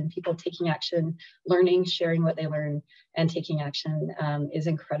is. And people taking action, learning, sharing what they learn, and taking action is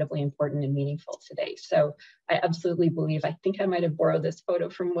incredibly important and meaningful today. So I absolutely believe, I think I might have borrowed this photo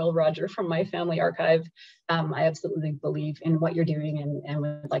from Will Roger from my family archive. I absolutely believe in what you're doing and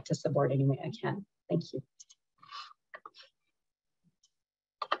would like to support any way I can. Thank you.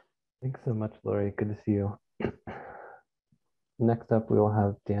 Thanks so much, Lori. Good to see you. Next up, we will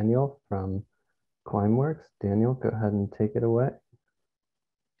have Daniel from Climeworks. Daniel, go ahead and take it away.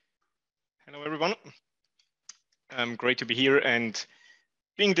 Hello, everyone. Great to be here and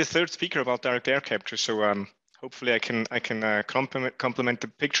being the third speaker about direct air capture. So hopefully I can complement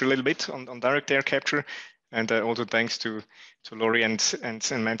the picture a little bit on direct air capture. And also thanks to Lori and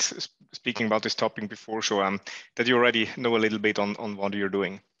Matt speaking about this topic before, so that you already know a little bit on what you're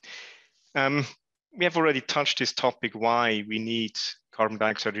doing. We have already touched this topic, why we need carbon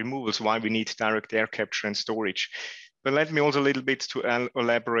dioxide removals, why we need direct air capture and storage. But let me also a little bit to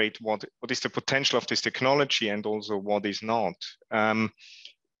elaborate what is the potential of this technology and also what is not.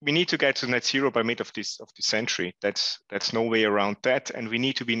 We need to get to net zero by mid of this century. That's no way around that. And we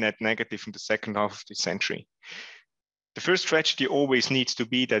need to be net negative in the second half of this century. The first strategy always needs to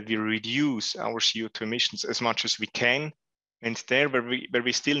be that we reduce our CO2 emissions as much as we can. And there where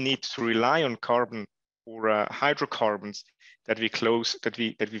we still need to rely on carbon or hydrocarbons, that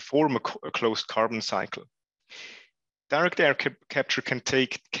we form a closed carbon cycle. Direct air capture can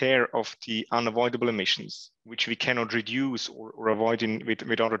take care of the unavoidable emissions, which we cannot reduce or avoid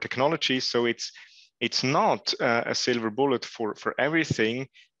with other technologies. So it's not a silver bullet for everything,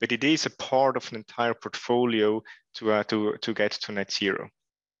 but it is a part of an entire portfolio to get to net zero.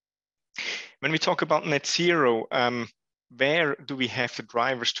 When we talk about net zero, where do we have the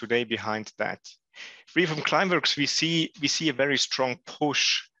drivers today behind that? From Climeworks, we see a very strong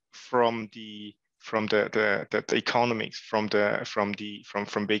push from the economies, from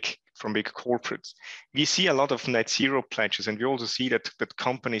big corporates. We see a lot of net zero pledges, and we also see that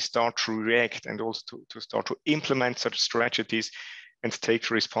companies start to react and also to start to implement such strategies and take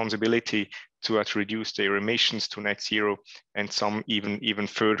responsibility to reduce their emissions to net zero, and some even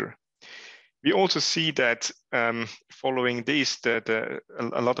further. We also see that following this, that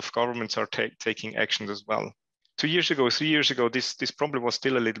a lot of governments are taking actions as well. 2 years ago, 3 years ago, this probably was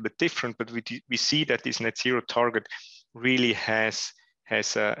still a little bit different, but we see that this net zero target really has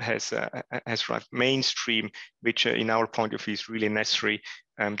right mainstream, which in our point of view is really necessary,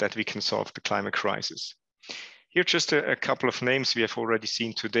 that we can solve the climate crisis. Here, just a couple of names we have already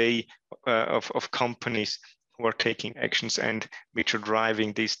seen today of companies who are taking actions and which are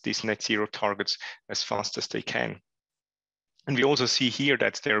driving these net zero targets as fast as they can. And we also see here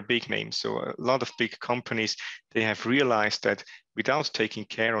that there are big names. So a lot of big companies, they have realized that without taking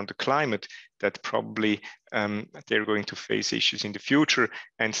care on the climate, that probably they're going to face issues in the future,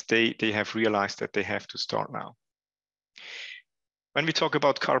 and they have realized that they have to start now. When we talk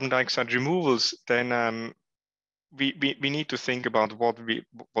about carbon dioxide removals, then we need to think about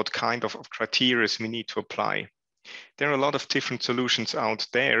what kind of criteria we need to apply. There are a lot of different solutions out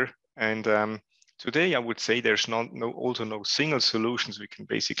there, and today I would say there's also no single solutions. We can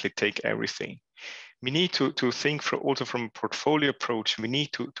basically take everything. We need to think also from a portfolio approach. We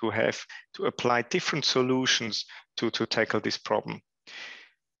need to apply different solutions to tackle this problem.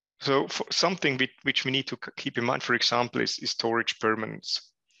 So for something which we need to keep in mind, for example, is storage permanence.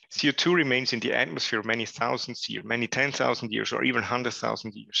 CO2 remains in the atmosphere many thousands years, many 10,000 years, or even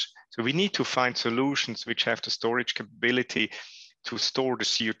 100,000 years. So we need to find solutions which have the storage capability to store the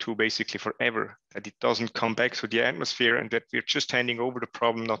CO2 basically forever, that it doesn't come back to the atmosphere, and that we're just handing over the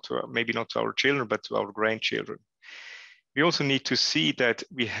problem, maybe not to our children, but to our grandchildren. We also need to see that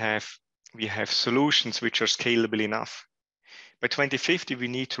we have solutions which are scalable enough. By 2050, we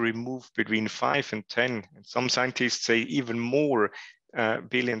need to remove between 5 and 10, and some scientists say even more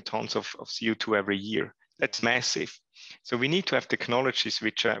billion tons of CO2 every year. That's massive. So we need to have technologies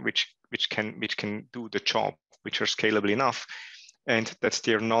which can do the job, which are scalable enough, and that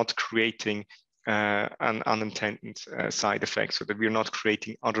they're not creating an unintended side effect, so that we're not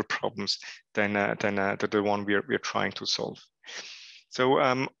creating other problems than the one we're trying to solve. So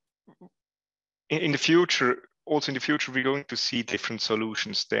in the future, we're going to see different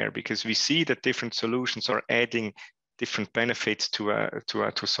solutions there, because we see that different solutions are adding different benefits to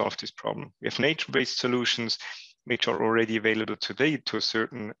solve this problem. We have nature-based solutions which are already available today to a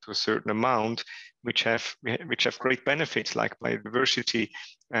certain amount, which have great benefits like biodiversity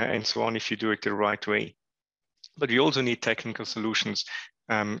and so on if you do it the right way. But we also need technical solutions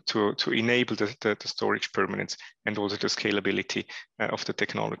to enable the storage permanence and also the scalability of the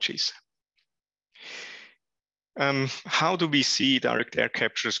technologies. How do we see direct air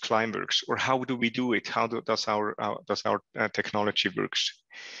capture's Climeworks, or how do we do it? How does our technology works?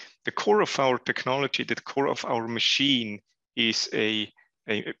 The core of our technology, the core of our machine, is a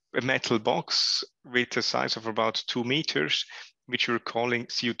metal box with a size of about 2 meters, which we're calling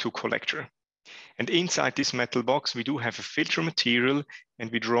CO2 collector. And inside this metal box, we do have a filter material, and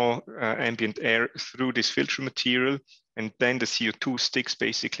we draw ambient air through this filter material, and then the CO2 sticks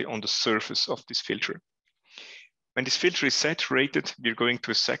basically on the surface of this filter. When this filter is saturated, we're going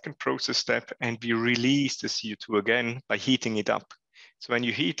to a second process step, and we release the CO2 again by heating it up. So when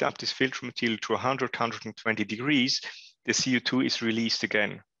you heat up this filter material to 100, 120 degrees, the CO2 is released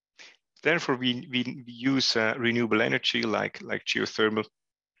again. Therefore, we use renewable energy like geothermal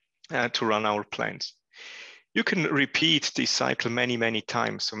to run our plants. You can repeat this cycle many, many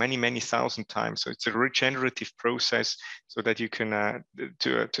times, so many thousand times. So it's a regenerative process, so that you can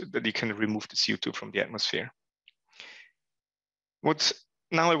that you can remove the CO2 from the atmosphere.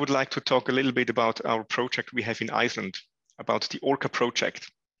 Now I would like to talk a little bit about our project we have in Iceland, about the ORCA project.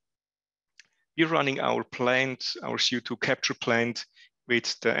 We're running our plant, our CO2 capture plant,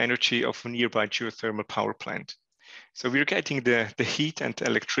 with the energy of a nearby geothermal power plant. So we're getting the heat and the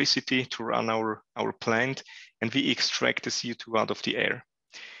electricity to run our plant, and we extract the CO2 out of the air.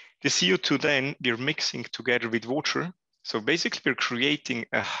 The CO2 then we're mixing together with water. So basically we're creating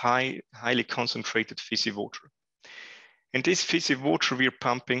a highly concentrated fizzy water. And this fizzy water we're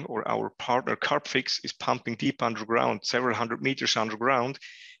pumping, or our partner Carbfix is pumping deep underground, several hundred meters underground,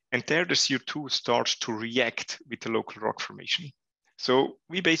 and there the CO2 starts to react with the local rock formation. So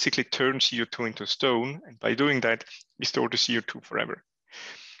we basically turn CO2 into stone, and by doing that, we store the CO2 forever.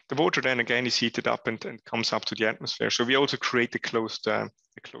 The water then again is heated up and comes up to the atmosphere. So we also create a closed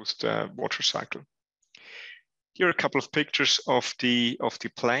water cycle. Here are a couple of pictures of the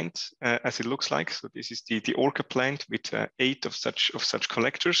plant as it looks like. So this is the ORCA plant with 8 of such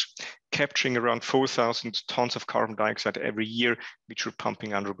collectors, capturing around 4,000 tons of carbon dioxide every year, which we're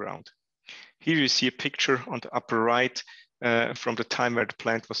pumping underground. Here you see a picture on the upper right from the time where the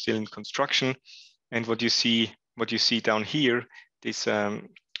plant was still in construction, and what you see down here, this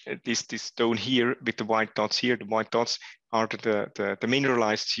stone here with the white dots here. The white dots are the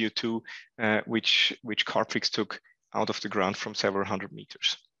mineralized CO2 which Carbfix took out of the ground from several hundred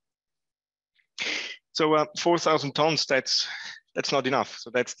meters. So 4,000 tons, that's not enough. So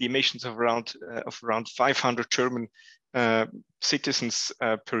that's the emissions of around 500 German citizens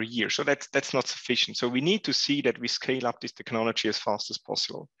per year. So that's not sufficient. So we need to see that we scale up this technology as fast as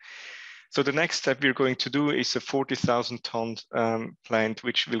possible. So the next step we're going to do is a 40,000 ton plant,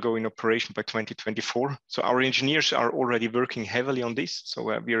 which will go in operation by 2024. So our engineers are already working heavily on this.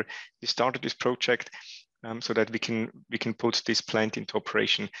 So we started this project so that we can put this plant into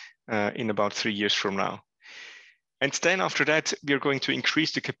operation in about 3 years from now. And then after that, we are going to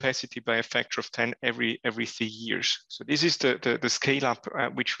increase the capacity by a factor of 10 every 3 years. So this is the scale up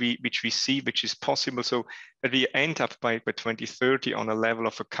which we see, which is possible. So that we end up by 2030 on a level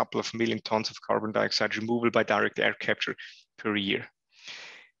of a couple of million tons of carbon dioxide removal by direct air capture per year.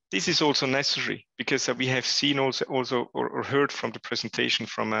 This is also necessary because we have seen also heard from the presentation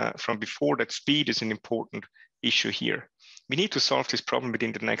from before that speed is an important issue here. We need to solve this problem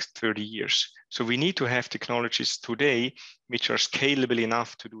within the next 30 years. So we need to have technologies today which are scalable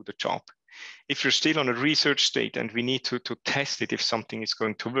enough to do the job. If you're still on a research state and we need to test it if something is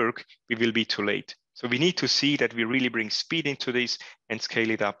going to work, we will be too late. So we need to see that we really bring speed into this and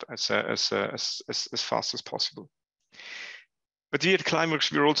scale it up as fast as possible. But we at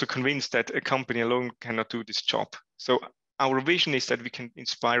Climeworks, we're also convinced that a company alone cannot do this job. So our vision is that we can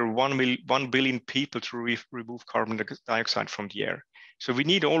inspire 1 billion people to remove carbon dioxide from the air. So we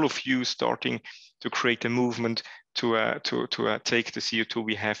need all of you starting to create a movement to take the CO2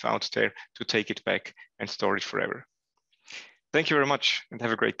 we have out there, to take it back and store it forever. Thank you very much and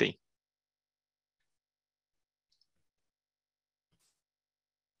have a great day.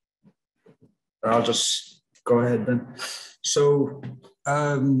 I'll just go ahead then. So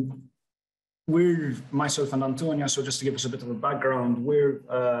we're myself and Antonia, so just to give us a bit of a background, we're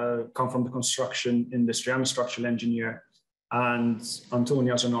come from the construction industry. I'm a structural engineer and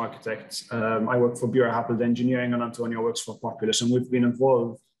Antonia is an architect. I work for Bureau Happold Engineering and Antonia works for Populous, and we've been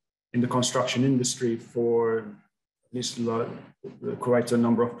involved in the construction industry for at least quite a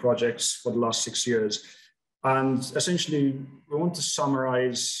number of projects for the last 6 years. And essentially, we want to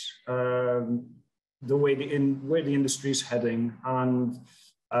summarize the way where the industry is heading and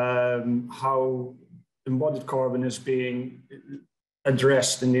how embodied carbon is being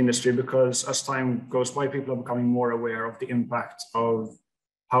addressed in the industry, because as time goes by, people are becoming more aware of the impact of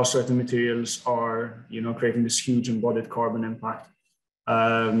how certain materials are, creating this huge embodied carbon impact.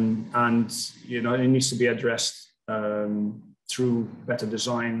 And, it needs to be addressed through better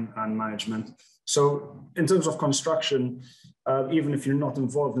design and management. So in terms of construction, even if you're not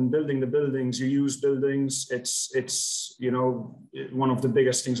involved in building the buildings, you use buildings, it's one of the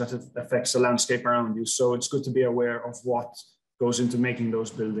biggest things that affects the landscape around you. So it's good to be aware of what goes into making those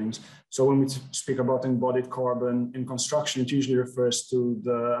buildings. So when we speak about embodied carbon in construction, it usually refers to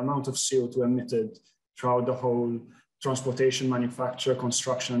the amount of CO2 emitted throughout the whole transportation, manufacture,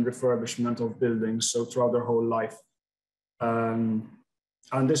 construction, and refurbishment of buildings, so throughout their whole life.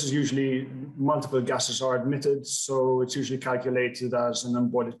 And this is usually multiple gases are emitted, so it's usually calculated as an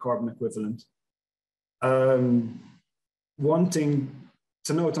embodied carbon equivalent. One thing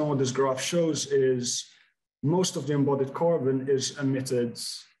to note on what this graph shows is most of the embodied carbon is emitted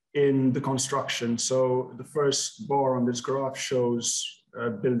in the construction. So the first bar on this graph shows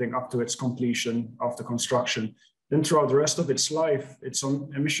building up to its completion after construction. Then throughout the rest of its life, its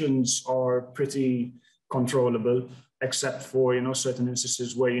emissions are pretty controllable, except for certain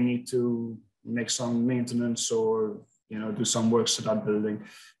instances where you need to make some maintenance or do some works to that building.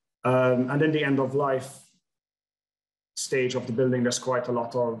 And then the end of life stage of the building, there's quite a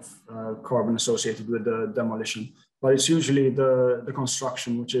lot of carbon associated with the demolition. But it's usually the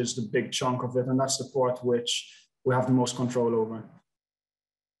construction, which is the big chunk of it, and that's the part which we have the most control over.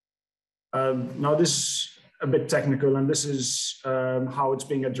 Now this is a bit technical, and this is how it's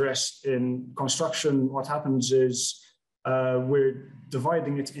being addressed in construction. What happens is we're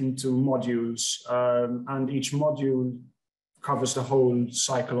dividing it into modules, and each module covers the whole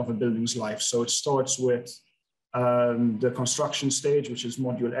cycle of a building's life. So it starts with the construction stage, which is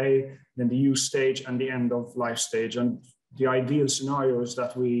module A, then the use stage and the end of life stage. And the ideal scenario is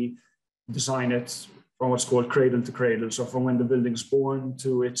that we design it from what's called cradle to cradle. So from when the building's born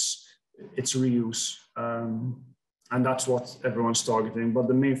to its reuse. And that's what everyone's targeting. But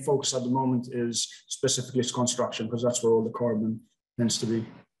the main focus at the moment is specifically its construction, because that's where all the carbon tends to be.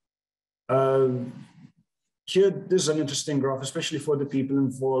 Here, this is an interesting graph, especially for the people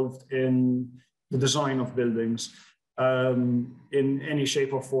involved in the design of buildings in any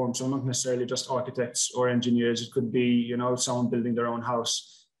shape or form. So not necessarily just architects or engineers. It could be, someone building their own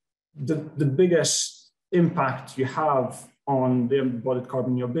house. The biggest impact you have on the embodied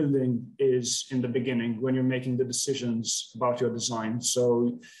carbon in your building is in the beginning, when you're making the decisions about your design.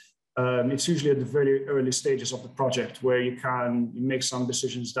 So it's usually at the very early stages of the project where you can make some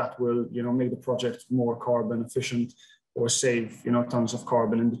decisions that will, make the project more carbon efficient or save, tons of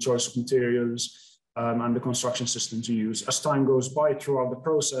carbon in the choice of materials and the construction systems you use. As time goes by throughout the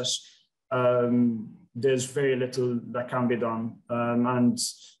process, there's very little that can be done, and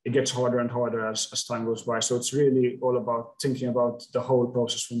it gets harder and harder as time goes by. So it's really all about thinking about the whole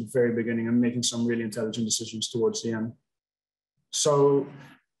process from the very beginning and making some really intelligent decisions towards the end. So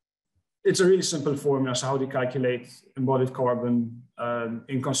it's a really simple formula. So how do you calculate embodied carbon?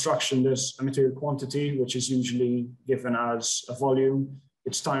 In construction, there's a material quantity, which is usually given as a volume.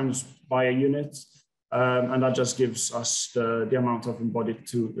 It's times by a unit. And that just gives us the amount of embodied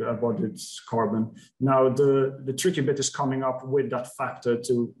carbon. Now, the tricky bit is coming up with that factor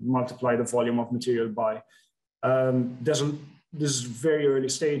to multiply the volume of material by. This is very early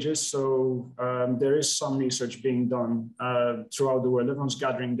stages, so there is some research being done throughout the world. Everyone's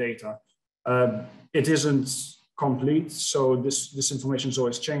gathering data It isn't complete, so this information is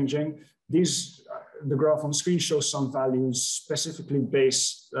always changing. The graph on screen shows some values specifically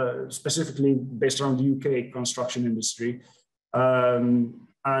based around the UK construction industry.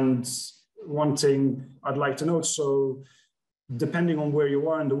 And one thing I'd like to note, so depending on where you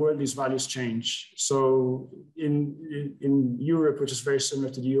are in the world, these values change. So in Europe, which is very similar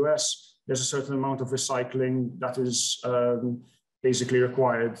to the US, there's a certain amount of recycling that is basically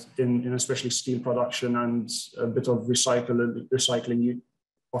required in especially steel production, and a bit of recycling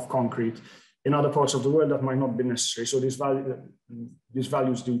of concrete. In other parts of the world, that might not be necessary. So these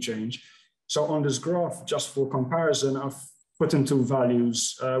values do change. So on this graph, just for comparison, I've put in two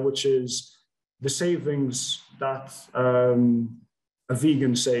values, which is the savings that a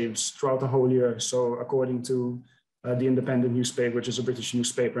vegan saves throughout the whole year. So according to the Independent newspaper, which is a British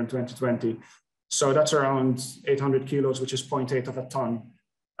newspaper in 2020. So that's around 800 kilos, which is 0.8 of a ton.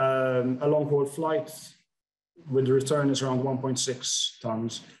 A long haul flight with the return is around 1.6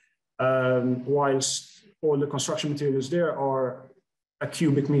 tons. Whilst all the construction materials there are a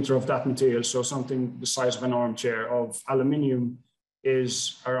cubic meter of that material. So something the size of an armchair of aluminium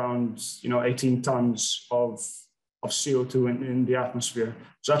is around 18 tons of CO2 in the atmosphere.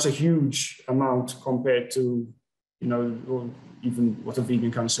 So that's a huge amount compared to even what a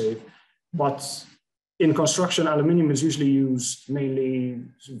vegan can save. But in construction, aluminium is usually used mainly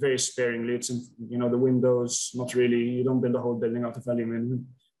very sparingly. It's in the windows, not really. You don't build a whole building out of aluminium.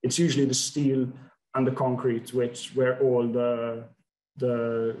 It's usually the steel and the concrete, where all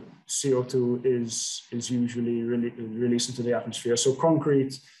the CO2 is usually released into the atmosphere. So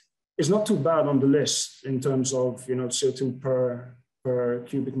concrete is not too bad on the list in terms of CO2 per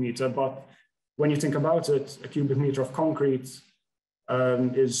cubic meter, but when you think about it, a cubic meter of concrete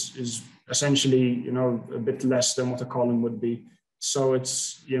is essentially a bit less than what a column would be. So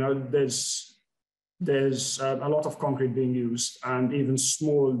it's there's a lot of concrete being used, and even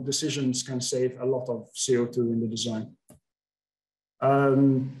small decisions can save a lot of CO2 in the design.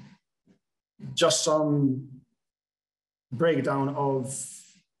 Just some breakdown of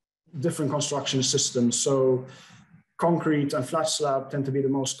different construction systems. So concrete and flat slab tend to be the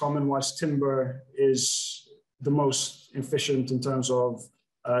most common, whilst timber is the most efficient in terms of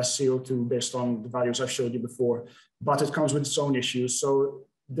CO2 based on the values I showed you before, but it comes with its own issues. So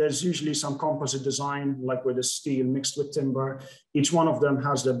there's usually some composite design, like with the steel mixed with timber. Each one of them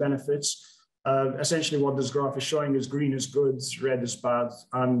has their benefits. Essentially what this graph is showing is green is good, red is bad,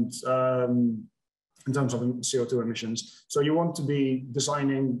 and in terms of CO2 emissions. So you want to be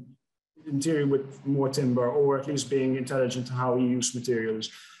designing interior with more timber, or at least being intelligent in how you use materials.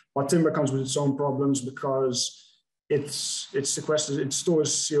 But timber comes with its own problems because it stores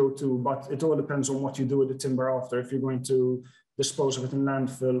CO2, but it all depends on what you do with the timber after. If you're going to dispose of it in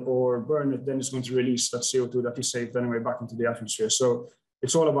landfill or burn it, then it's going to release that CO2 that you saved anyway back into the atmosphere. So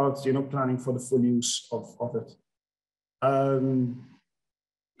it's all about planning for the full use of it. And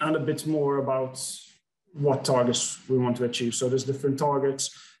a bit more about what targets we want to achieve. So there's different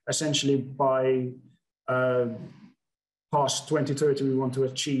targets. Essentially by past 2030, we want to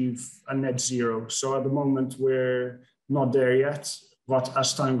achieve a net zero. So at the moment, we're not there yet, but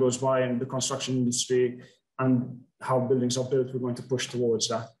as time goes by in the construction industry and how buildings are built, we're going to push towards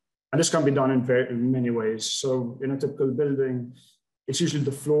that. And this can be done in many ways. So in a typical building, it's usually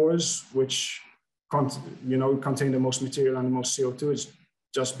the floors which contain the most material and the most CO2. It's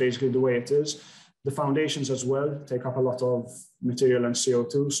just basically the way it is. The foundations as well take up a lot of material and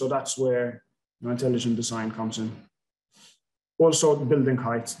CO2. So that's where intelligent design comes in. Also building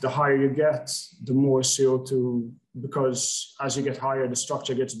height. The higher you get, the more CO2, because as you get higher, the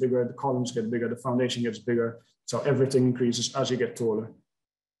structure gets bigger, the columns get bigger, the foundation gets bigger. So everything increases as you get taller.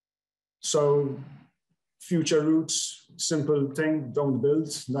 So future routes, simple thing, don't build.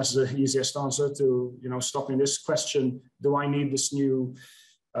 That's the easiest answer to stopping this question. Do I need this new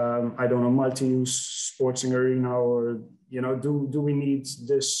I don't know, multi-use sportsing arena, or do we need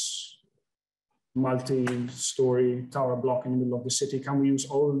this multi-story tower block in the middle of the city? Can we use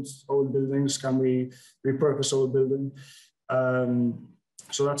old buildings? Can we repurpose old building?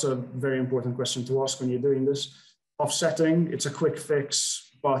 So that's a very important question to ask when you're doing this. Offsetting, it's a quick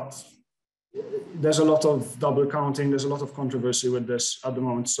fix, but there's a lot of double counting. There's a lot of controversy with this at the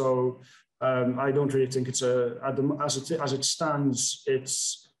moment. So I don't really think it's as it stands,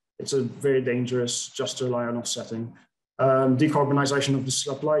 it's a very dangerous just to rely on offsetting. Decarbonization of the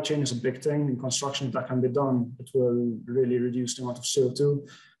supply chain is a big thing in construction. If that can be done, it will really reduce the amount of CO2.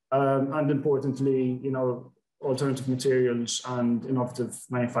 And importantly, alternative materials and innovative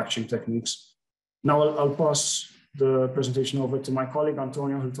manufacturing techniques. Now I'll pass the presentation over to my colleague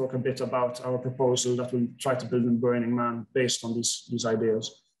Antonio, who'll talk a bit about our proposal that will try to build a Burning Man based on these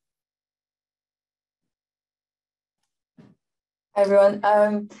ideas. Hi everyone.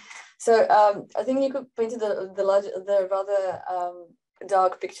 I think Nico painted the rather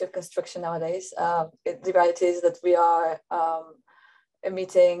dark picture of construction nowadays. The reality is that we are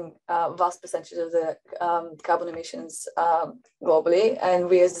emitting vast percentages of the carbon emissions globally, and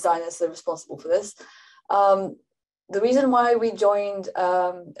we as designers are responsible for this. The reason why we joined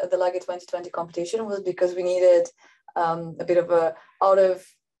the LAGA 2020 competition was because we needed a bit of a out of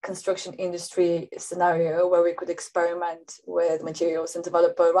construction industry scenario where we could experiment with materials and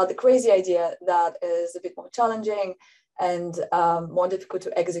develop a rather crazy idea that is a bit more challenging and more difficult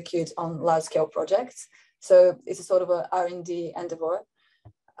to execute on large scale projects. So it's a sort of a R&D endeavor.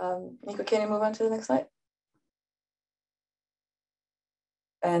 Nico, can you move on to the next slide?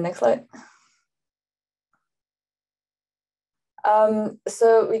 And next slide.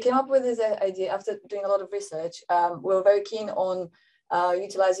 So we came up with this idea after doing a lot of research. We were very keen on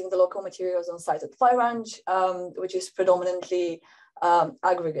utilizing the local materials on site at Fly Ranch, which is predominantly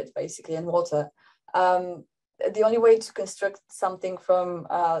aggregate basically and water. The only way to construct something from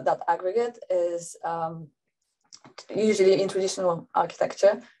that aggregate is usually in traditional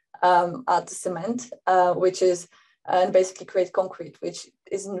architecture, add cement, which is, and basically create concrete, which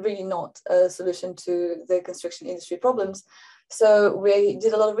is really not a solution to the construction industry problems. So we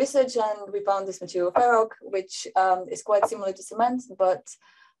did a lot of research and we found this material ferroc, which is quite similar to cement, but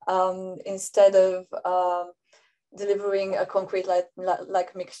instead of delivering a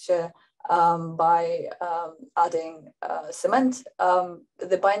concrete-like mixture by adding cement,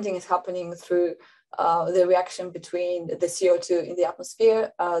 the binding is happening through the reaction between the CO2 in the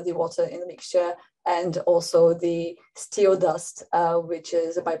atmosphere, the water in the mixture, and also the steel dust, which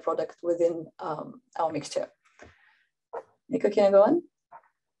is a byproduct within our mixture. Nico, can I go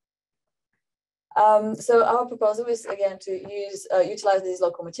on? So our proposal is again to utilize these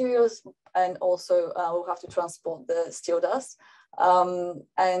local materials, and also we'll have to transport the steel dust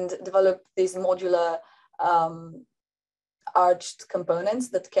and develop these modular arched components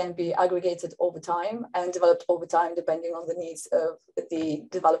that can be aggregated over time and developed over time depending on the needs of the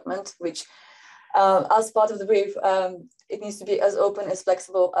development, which as part of the brief, it needs to be as open, as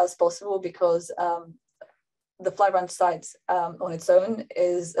flexible as possible, because the Fly Ranch site on its own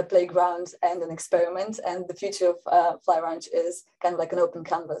is a playground and an experiment, and the future of Fly Ranch is kind of like an open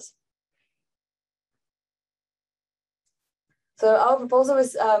canvas. So our proposal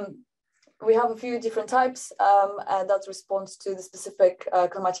is, we have a few different types and that responds to the specific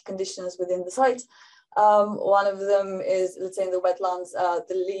climatic conditions within the site. One of them is, let's say in the wetlands,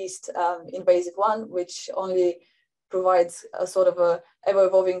 the least invasive one, which only provides a sort of a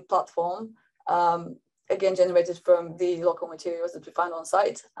ever-evolving platform, again, generated from the local materials that we find on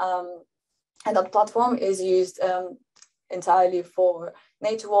site. And that platform is used entirely for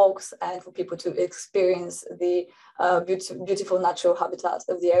nature walks and for people to experience the beautiful natural habitat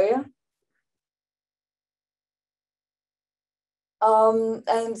of the area.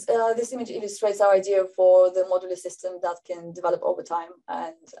 This image illustrates our idea for the modular system that can develop over time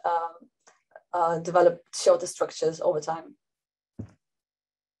and develop shelter structures over time.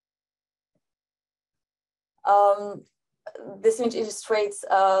 This image illustrates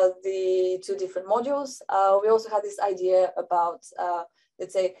the two different modules. We also had this idea about,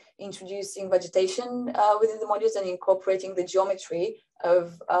 let's say, introducing vegetation within the modules and incorporating the geometry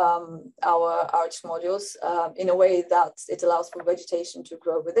of our arch modules in a way that it allows for vegetation to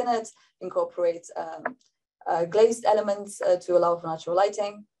grow within it, incorporate glazed elements to allow for natural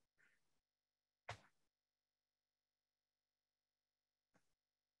lighting.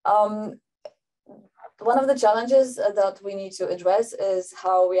 One of the challenges that we need to address is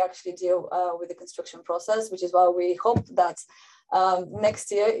how we actually deal with the construction process, which is why we hope that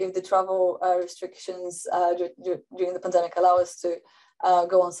next year, if the travel restrictions during the pandemic allow us to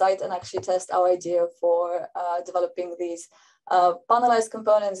go on site and actually test our idea for developing these panelized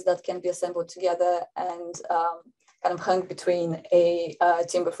components that can be assembled together and kind of hung between a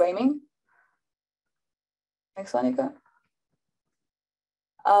timber framing. Next one, Nico.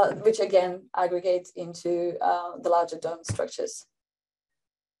 Which again aggregates into the larger dome structures.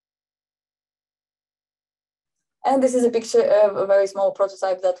 And this is a picture of a very small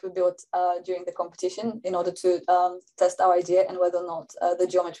prototype that we built during the competition in order to test our idea and whether or not the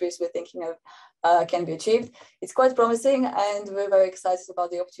geometries we're thinking of can be achieved. It's quite promising, and we're very excited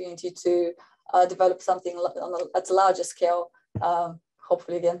about the opportunity to develop something at a larger scale,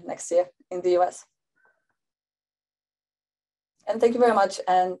 hopefully again next year in the US. And thank you very much,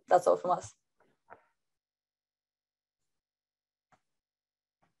 and that's all from us.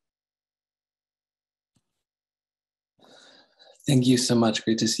 Thank you so much.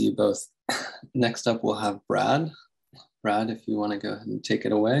 Great to see you both. Next up, we'll have Brad. Brad, if you want to go ahead and take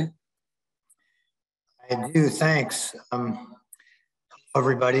it away. I do, thanks. Hello,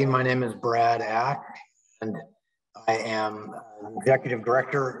 everybody. My name is Brad Ack, and I am Executive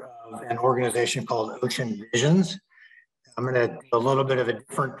Director of an organization called Ocean Visions. I'm going to do a little bit of a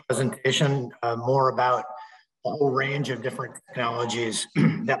different presentation, more about a whole range of different technologies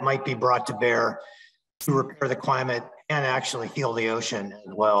that might be brought to bear to repair the climate and actually heal the ocean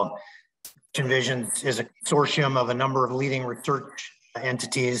as well. Ocean Visions is a consortium of a number of leading research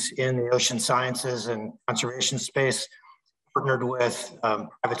entities in the ocean sciences and conservation space, partnered with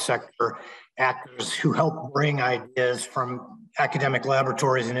private sector actors who help bring ideas from academic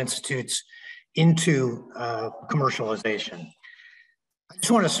laboratories and institutes into commercialization. I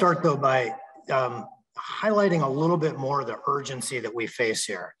just want to start though by highlighting a little bit more of the urgency that we face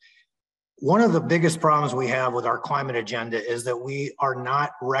here. One of the biggest problems we have with our climate agenda is that we are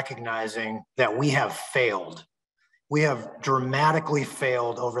not recognizing that we have failed. We have dramatically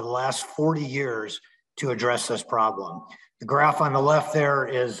failed over the last 40 years to address this problem. The graph on the left there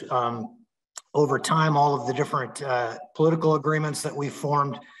is over time, all of the different political agreements that we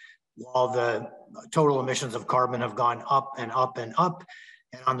formed, while the total emissions of carbon have gone up and up and up.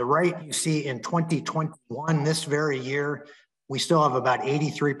 And on the right, you see in 2021, this very year, we still have about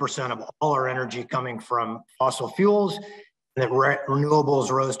 83% of all our energy coming from fossil fuels, and that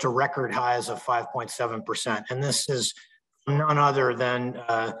renewables rose to record highs of 5.7%. And this is none other than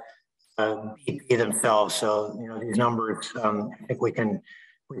BP themselves. So, you know, these numbers, I think we can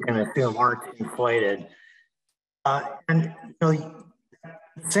assume aren't inflated. And, you know,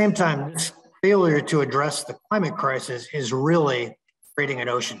 at the same time, this failure to address the climate crisis is really creating an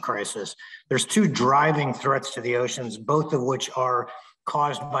ocean crisis. There's two driving threats to the oceans, both of which are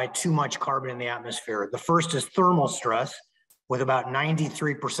caused by too much carbon in the atmosphere. The first is thermal stress, with about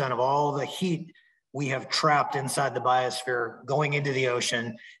 93% of all the heat we have trapped inside the biosphere going into the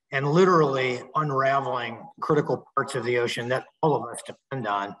ocean and literally unraveling critical parts of the ocean that all of us depend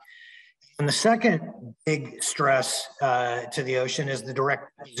on. And the second big stress to the ocean is the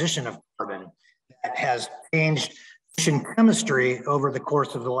direct position of carbon that has changed ocean chemistry over the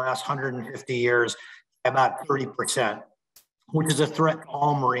course of the last 150 years by about 30%, which is a threat to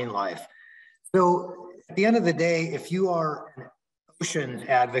all marine life. So at the end of the day, if you are an ocean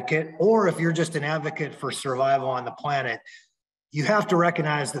advocate, or if you're just an advocate for survival on the planet, you have to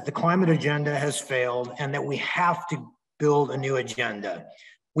recognize that the climate agenda has failed and that we have to build a new agenda.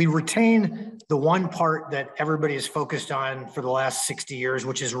 We retain the one part that everybody is focused on for the last 60 years,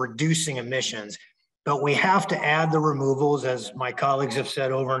 which is reducing emissions. But we have to add the removals, as my colleagues have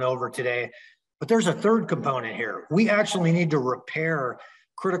said over and over today. But there's a third component here. We actually need to repair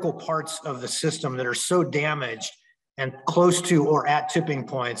critical parts of the system that are so damaged and close to or at tipping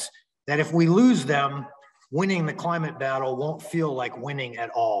points that if we lose them, winning the climate battle won't feel like winning at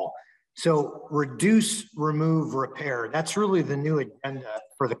all. So reduce, remove, repair. That's really the new agenda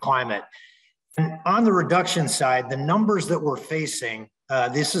for the climate. And on the reduction side, the numbers that we're facing,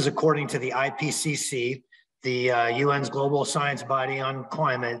 this is according to the IPCC, the UN's global science body on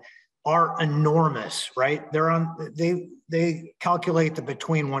climate, are enormous, right? They calculate that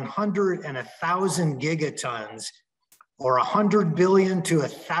between 100 and 1,000 gigatons, or 100 billion to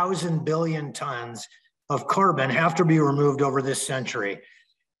 1,000 billion tons of carbon have to be removed over this century.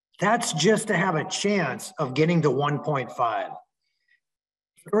 That's just to have a chance of getting to 1.5.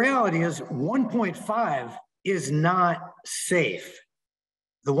 The reality is 1.5 is not safe.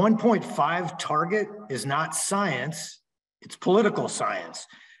 The 1.5 target is not science, it's political science.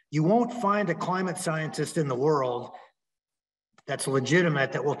 You won't find a climate scientist in the world that's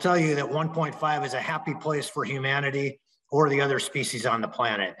legitimate that will tell you that 1.5 is a happy place for humanity or the other species on the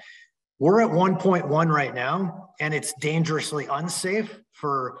planet. We're at 1.1 right now, and it's dangerously unsafe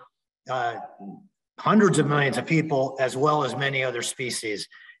for hundreds of millions of people, as well as many other species.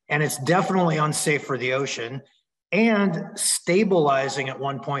 And it's definitely unsafe for the ocean. And stabilizing at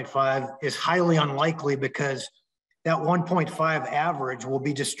 1.5 is highly unlikely because that 1.5 average will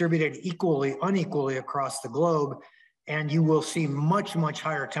be distributed unequally across the globe. And you will see much, much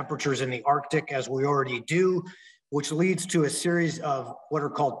higher temperatures in the Arctic, as we already do, which leads to a series of what are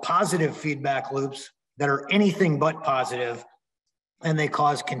called positive feedback loops that are anything but positive, and they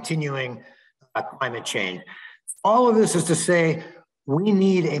cause continuing climate change. All of this is to say, we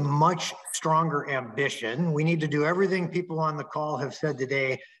need a much stronger ambition. We need to do everything people on the call have said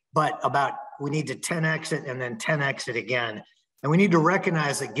today, but we need to 10x it and then 10x it again. And we need to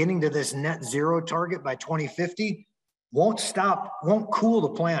recognize that getting to this net zero target by 2050 won't cool the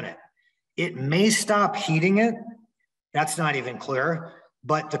planet. It may stop heating it, That's not even clear.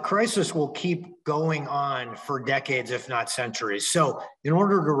 But the crisis will keep going on for decades, if not centuries. So in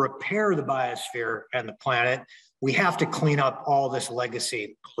order to repair the biosphere and the planet, we have to clean up all this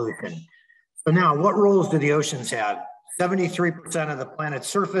legacy pollution. So now, what roles do the oceans have? 73% of the planet's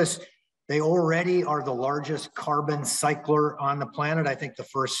surface. They already are the largest carbon cycler on the planet. I think the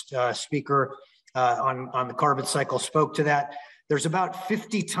first speaker on the carbon cycle spoke to that. There's about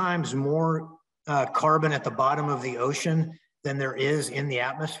 50 times more carbon at the bottom of the ocean than there is in the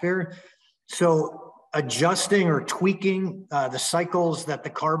atmosphere. So adjusting or tweaking the cycles that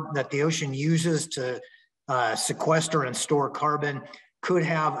the ocean uses to sequester and store carbon could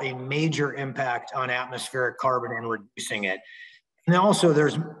have a major impact on atmospheric carbon and reducing it. And also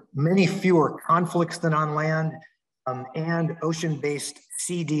there's many fewer conflicts than on land, and ocean-based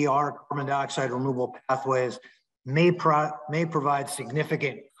CDR, carbon dioxide removal pathways, may provide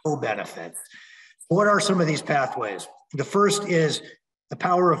significant co-benefits. What are some of these pathways? The first is the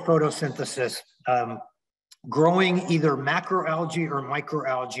power of photosynthesis, growing either macroalgae or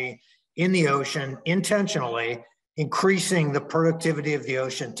microalgae in the ocean intentionally, increasing the productivity of the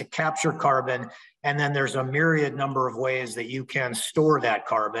ocean to capture carbon. And then there's a myriad number of ways that you can store that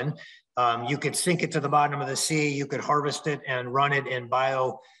carbon. You could sink it to the bottom of the sea, you could harvest it and run it in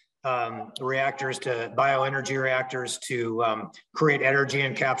bioenergy reactors to create energy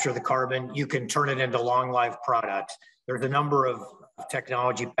and capture the carbon. You can turn it into long-lived products. There's a number of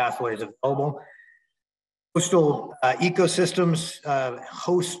technology pathways available. Coastal ecosystems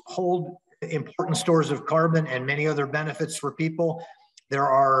hold important stores of carbon and many other benefits for people. There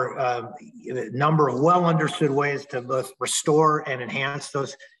are a number of well understood ways to both restore and enhance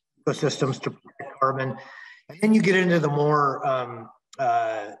those ecosystems to protect carbon. And then you get into the more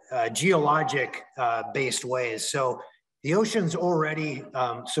geologic based ways. So the oceans already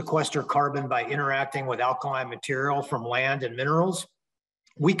sequester carbon by interacting with alkaline material from land and minerals.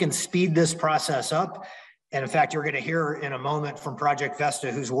 We can speed this process up. And in fact, you're going to hear in a moment from Project Vesta,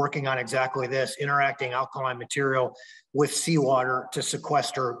 who's working on exactly this, interacting alkaline material with seawater to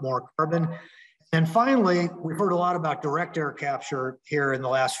sequester more carbon. And finally, we've heard a lot about direct air capture here in the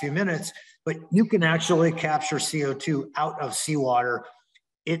last few minutes, but you can actually capture CO2 out of seawater.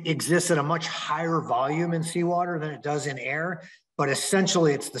 It exists at a much higher volume in seawater than it does in air, but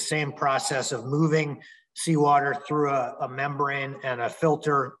essentially it's the same process of moving seawater through a membrane and a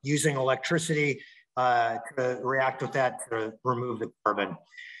filter using electricity to react with that to remove the carbon.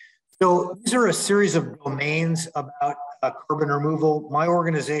 So these are a series of domains about carbon removal. My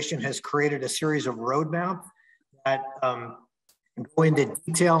organization has created a series of roadmaps that go into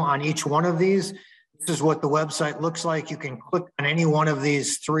detail on each one of these. This is what the website looks like. You can click on any one of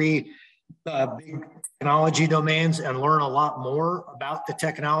these three big technology domains and learn a lot more about the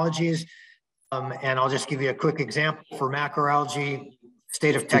technologies. And I'll just give you a quick example for macroalgae.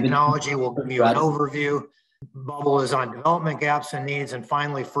 State of technology will give you an overview. Bubble is on development gaps and needs. And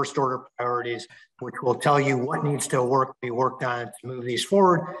finally, first order priorities, which will tell you what needs to be worked on to move these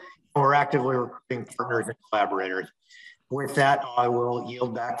forward. We're actively recruiting partners and collaborators. With that, I will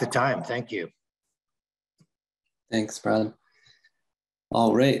yield back the time. Thank you. Thanks, Brad.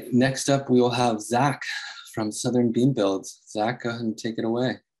 All right, next up, we will have Zach from Southern Beam Builds. Zach, go ahead and take it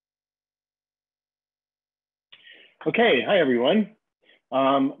away. Okay, hi everyone.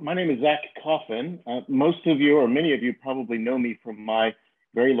 My name is Zach Coffin. Most of you, or many of you, probably know me from my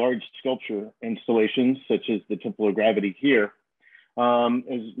very large sculpture installations, such as the Temple of Gravity here.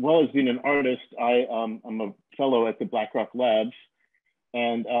 As well as being an artist, I'm a fellow at the BlackRock Labs,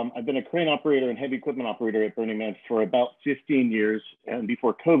 and I've been a crane operator and heavy equipment operator at Burning Man for about 15 years. And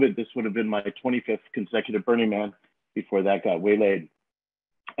before COVID, this would have been my 25th consecutive Burning Man. Before that got waylaid.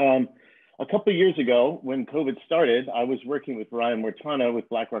 A couple of years ago, when COVID started, I was working with Ryan Mortana with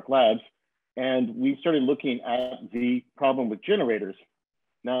BlackRock Labs, and we started looking at the problem with generators.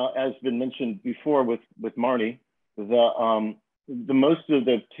 Now, as been mentioned before with Marnee, the most of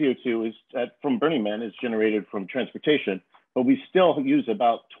the CO2 from Burning Man is generated from transportation, but we still use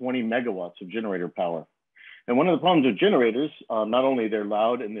about 20 megawatts of generator power. And one of the problems with generators, not only they're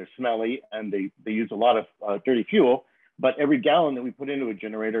loud and they're smelly and they use a lot of dirty fuel, but every gallon that we put into a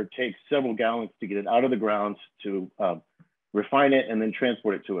generator takes several gallons to get it out of the ground, to refine it, and then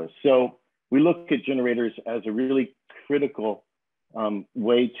transport it to us. So we look at generators as a really critical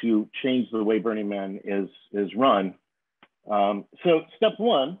way to change the way Burning Man is run. So step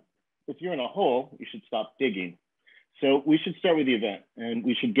one, if you're in a hole, you should stop digging. So we should start with the event, and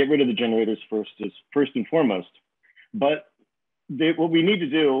we should get rid of the generators first and foremost. But what we need to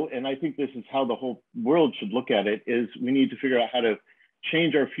do, and I think this is how the whole world should look at it, is we need to figure out how to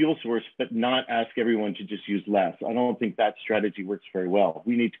change our fuel source, but not ask everyone to just use less. I don't think that strategy works very well.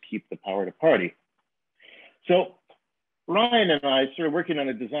 We need to keep the power to party. So Ryan and I started working on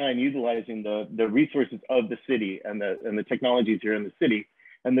a design utilizing the resources of the city and the technologies here in the city.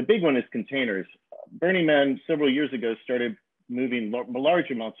 And the big one is containers. Burning Man several years ago started moving large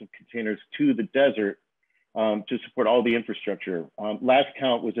amounts of containers to the desert to support all the infrastructure. Last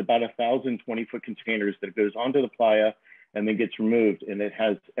count was about 1,000 20-foot containers that goes onto the playa and then gets removed, and it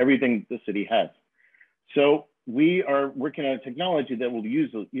has everything the city has. So we are working on a technology that will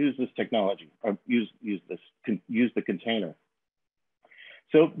use this technology, or use the container.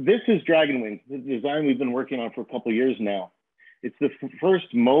 So this is Dragon Wings, the design we've been working on for a couple of years now. It's the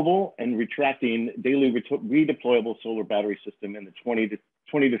first mobile and retracting daily redeployable solar battery system in the 20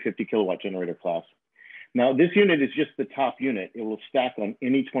 to 50 kilowatt generator class. Now this unit is just the top unit. It will stack on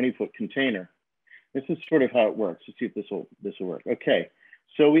any 20-foot container. This is sort of how it works. Let's see if this will work. Okay,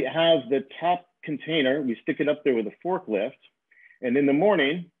 so we have the top container. We stick it up there with a forklift, and in the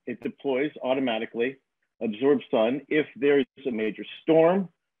morning it deploys automatically, absorbs sun. If there's a major storm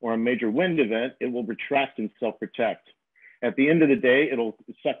or a major wind event, it will retract and self-protect. At the end of the day, it'll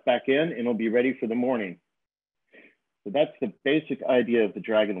suck back in and it'll be ready for the morning. So that's the basic idea of the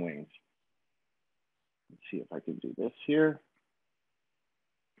Dragon Wings. Let's see if I can do this here.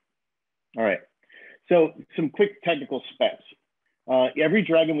 All right. So some quick technical specs. Every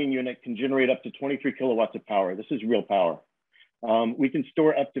Dragon Wing unit can generate up to 23 kilowatts of power. This is real power. We can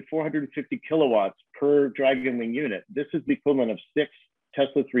store up to 450 kilowatts per Dragon Wing unit. This is the equivalent of 6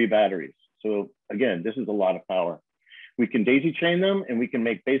 Tesla 3 batteries. So again, this is a lot of power. We can daisy chain them, and we can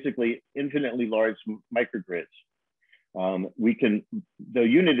make basically infinitely large microgrids. The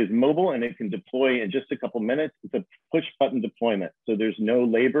unit is mobile and it can deploy in just a couple minutes. It's a push button deployment. So there's no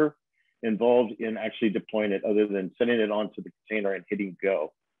labor involved in actually deploying it other than setting it onto the container and hitting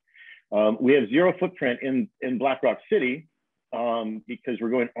go. We have zero footprint in Black Rock City because we're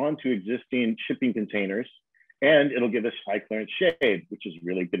going onto existing shipping containers, and it'll give us high clearance shade, which is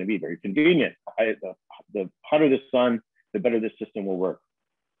really going to be very convenient. The hotter the sun, the better this system will work.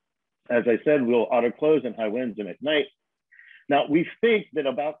 As I said, we'll auto close in high winds and at night. Now, we think that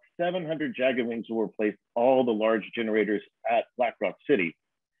about 700 Dragon Wings will replace all the large generators at Black Rock City.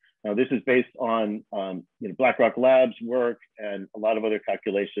 Now, this is based on BlackRock Labs work and a lot of other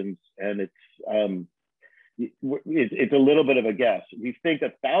calculations, and it's a little bit of a guess. We think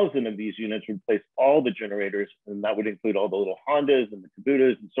 1,000 of these units would replace all the generators, and that would include all the little Hondas and the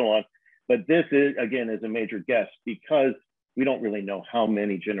Kubutas and so on. But this is, again, is a major guess because we don't really know how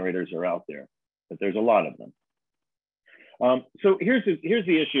many generators are out there, but there's a lot of them. So here's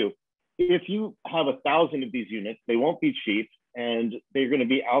the issue. If you have 1,000 of these units, they won't be cheap, and they're going to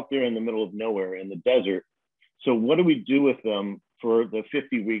be out there in the middle of nowhere in the desert. So what do we do with them for the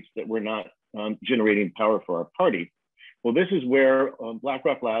 50 weeks that we're not generating power for our party? Well, this is where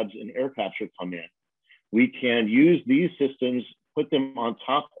BlackRock Labs and AirCapture come in. We can use these systems, put them on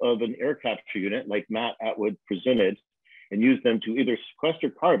top of an AirCapture unit like Matt Atwood presented, and use them to either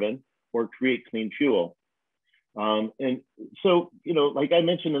sequester carbon or create clean fuel. And so, like I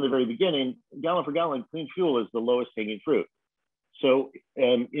mentioned in the very beginning, gallon for gallon, clean fuel is the lowest hanging fruit. So,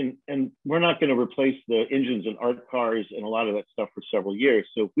 and we're not going to replace the engines in art cars and a lot of that stuff for several years.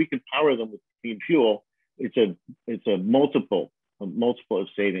 So if we can power them with clean fuel, it's a multiple of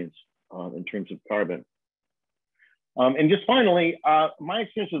savings in terms of carbon. And just finally, my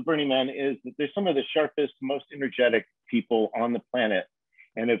experience with Burning Man is that they're some of the sharpest, most energetic people on the planet.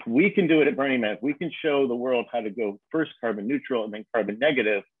 And if we can do it at Burning Man, if we can show the world how to go first carbon neutral and then carbon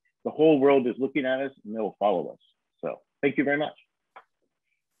negative, the whole world is looking at us and they'll follow us. So thank you very much.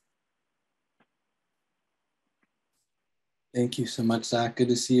 Thank you so much, Zach. Good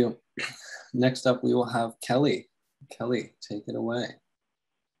to see you. Next up, we will have Kelly. Kelly, take it away.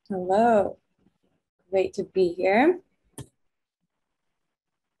 Hello. Great to be here.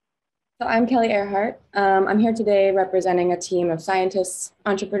 So I'm Kelly Earhart. I'm here today representing a team of scientists,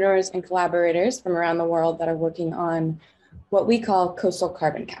 entrepreneurs, and collaborators from around the world that are working on what we call coastal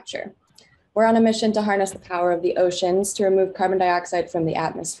carbon capture. We're on a mission to harness the power of the oceans to remove carbon dioxide from the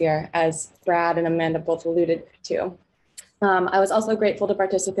atmosphere, as Brad and Amanda both alluded to. I was also grateful to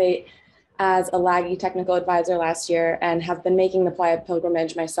participate as a LAGGY technical advisor last year and have been making the Playa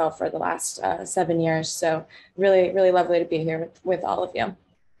pilgrimage myself for the last 7 years. So really, really lovely to be here with all of you.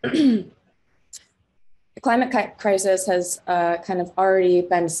 The climate crisis has kind of already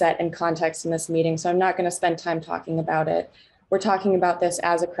been set in context in this meeting, so I'm not going to spend time talking about it. We're talking about this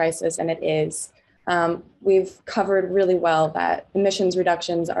as a crisis, and it is. We've covered really well that emissions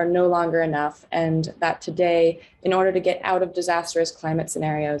reductions are no longer enough, and that today, in order to get out of disastrous climate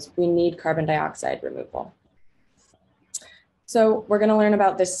scenarios, we need carbon dioxide removal. So we're going to learn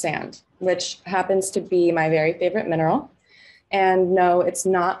about this sand, which happens to be my very favorite mineral. And no, it's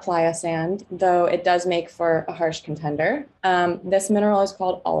not playa sand, though it does make for a harsh contender. This mineral is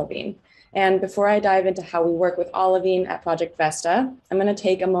called olivine. And before I dive into how we work with olivine at Project Vesta, I'm going to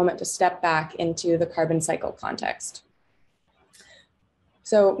take a moment to step back into the carbon cycle context.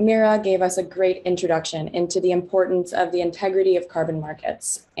 So Mira gave us a great introduction into the importance of the integrity of carbon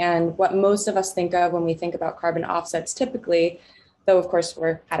markets. And what most of us think of when we think about carbon offsets typically, though of course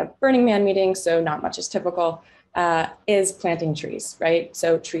we're at a Burning Man meeting, so not much is typical, is planting trees, right?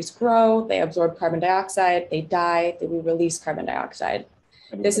 So trees grow, they absorb carbon dioxide, they die, we release carbon dioxide.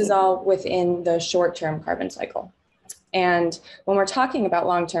 This is all within the short-term carbon cycle. And when we're talking about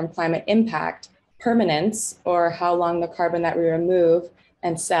long-term climate impact, permanence, or how long the carbon that we remove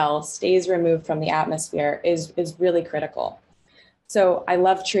and sell stays removed from the atmosphere is really critical. So I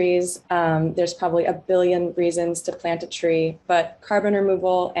love trees. There's probably a billion reasons to plant a tree, but carbon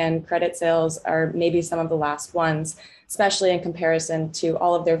removal and credit sales are maybe some of the last ones, especially in comparison to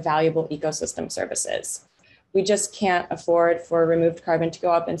all of their valuable ecosystem services. We just can't afford for removed carbon to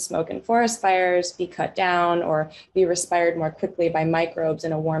go up in smoke and forest fires, be cut down, or be respired more quickly by microbes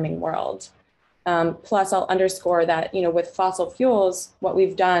in a warming world. Plus, I'll underscore that, with fossil fuels, what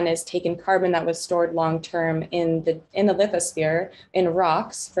we've done is taken carbon that was stored long-term in the lithosphere, in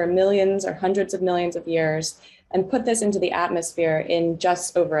rocks for millions or hundreds of millions of years, and put this into the atmosphere in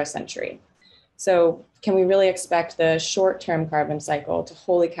just over a century. So can we really expect the short-term carbon cycle to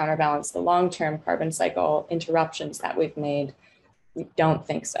wholly counterbalance the long-term carbon cycle interruptions that we've made? We don't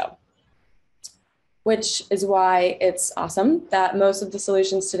think so. Which is why it's awesome that most of the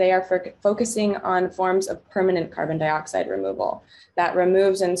solutions today are focusing on forms of permanent carbon dioxide removal that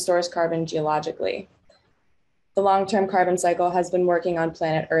removes and stores carbon geologically. The long-term carbon cycle has been working on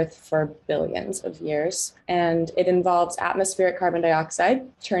planet Earth for billions of years, and it involves atmospheric carbon dioxide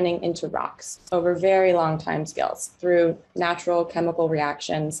turning into rocks over very long timescales through natural chemical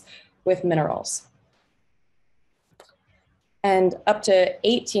reactions with minerals. And up to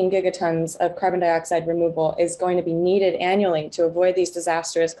 18 gigatons of carbon dioxide removal is going to be needed annually to avoid these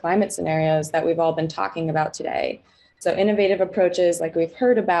disastrous climate scenarios that we've all been talking about today. So innovative approaches like we've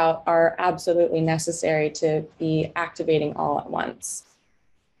heard about are absolutely necessary to be activating all at once.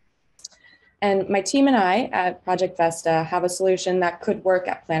 And my team and I at Project Vesta have a solution that could work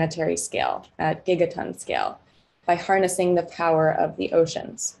at planetary scale, at gigaton scale, by harnessing the power of the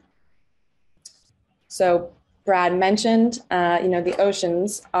oceans. So Brad mentioned, the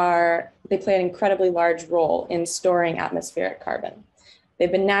oceans they play an incredibly large role in storing atmospheric carbon.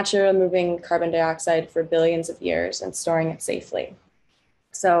 They've been naturally removing carbon dioxide for billions of years and storing it safely.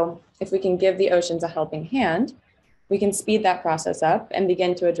 So if we can give the oceans a helping hand, we can speed that process up and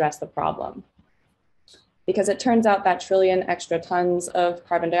begin to address the problem. Because it turns out that trillion extra tons of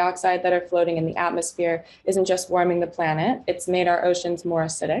carbon dioxide that are floating in the atmosphere isn't just warming the planet, it's made our oceans more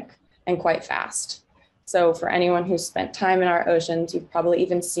acidic and quite fast. So for anyone who's spent time in our oceans, you've probably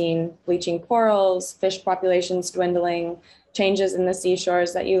even seen bleaching corals, fish populations dwindling, changes in the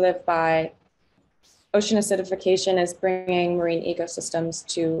seashores that you live by. Ocean acidification is bringing marine ecosystems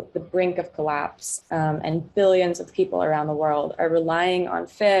to the brink of collapse, and billions of people around the world are relying on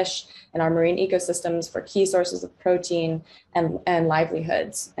fish and our marine ecosystems for key sources of protein and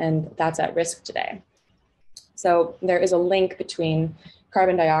livelihoods, and that's at risk today. So there is a link between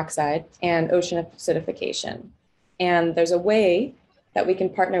carbon dioxide and ocean acidification, and there's a way that we can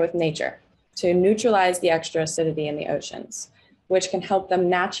partner with nature to neutralize the extra acidity in the oceans, which can help them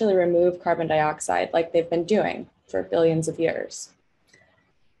naturally remove carbon dioxide like they've been doing for billions of years.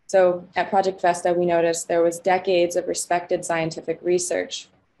 So at Project Vesta, we noticed there was decades of respected scientific research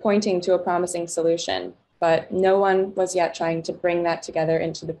pointing to a promising solution, but no one was yet trying to bring that together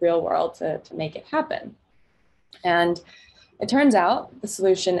into the real world to make it happen. And it turns out the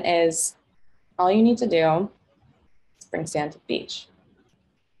solution is all you need to do is bring sand to the beach.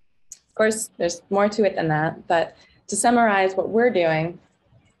 Of course, there's more to it than that, but to summarize what we're doing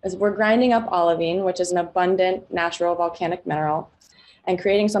is we're grinding up olivine, which is an abundant natural volcanic mineral, and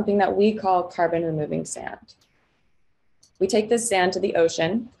creating something that we call carbon removing sand. We take this sand to the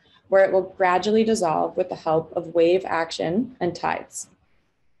ocean where it will gradually dissolve with the help of wave action and tides.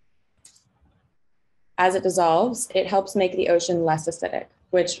 As it dissolves, it helps make the ocean less acidic,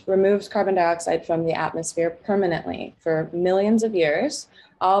 which removes carbon dioxide from the atmosphere permanently for millions of years,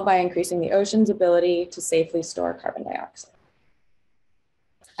 all by increasing the ocean's ability to safely store carbon dioxide.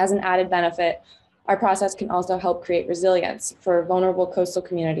 As an added benefit, Our process can also help create resilience for vulnerable coastal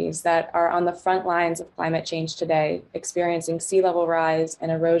communities that are on the front lines of climate change today, experiencing sea level rise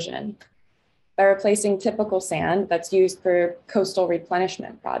and erosion. By replacing typical sand that's used for coastal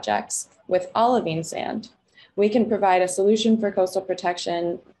replenishment projects with olivine sand, we can provide a solution for coastal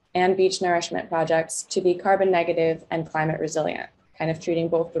protection and beach nourishment projects to be carbon negative and climate resilient, kind of treating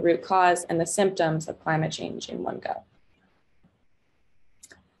both the root cause and the symptoms of climate change in one go.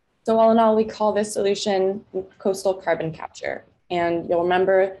 So all in all, we call this solution coastal carbon capture. And you'll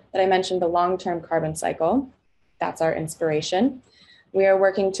remember that I mentioned the long-term carbon cycle. That's our inspiration. We are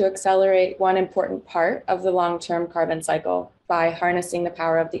working to accelerate one important part of the long-term carbon cycle by harnessing the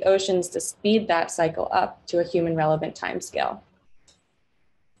power of the oceans to speed that cycle up to a human relevant timescale.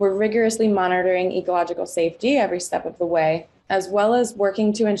 We're rigorously monitoring ecological safety every step of the way, as well as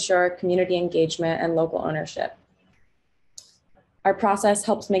working to ensure community engagement and local ownership. Our process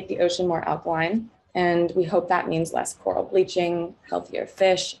helps make the ocean more alkaline, and we hope that means less coral bleaching, healthier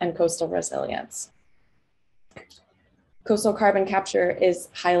fish, and coastal resilience. Coastal carbon capture is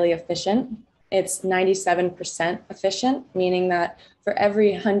highly efficient. It's 97% efficient, meaning that for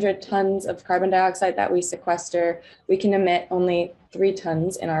every 100 tons of carbon dioxide that we sequester, we can emit only 3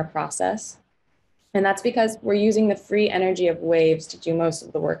 tons in our process. And that's because we're using the free energy of waves to do most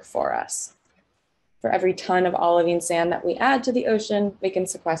of the work for us. For every ton of olivine sand that we add to the ocean, we can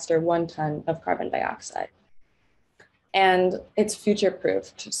sequester 1 ton of carbon dioxide. And it's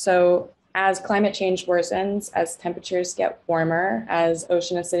future-proofed. So as climate change worsens, as temperatures get warmer, as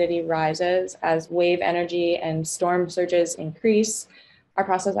ocean acidity rises, as wave energy and storm surges increase, our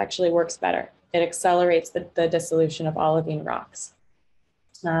process actually works better. It accelerates the dissolution of olivine rocks.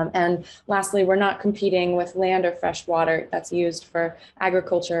 And lastly, we're not competing with land or fresh water that's used for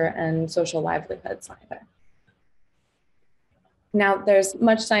agriculture and social livelihoods either. Now, there's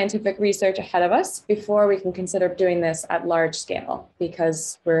much scientific research ahead of us before we can consider doing this at large scale,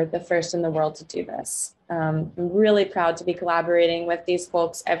 because we're the first in the world to do this. I'm really proud to be collaborating with these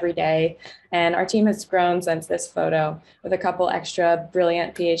folks every day, and our team has grown since this photo with a couple extra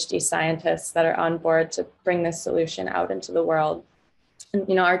brilliant PhD scientists that are on board to bring this solution out into the world. And,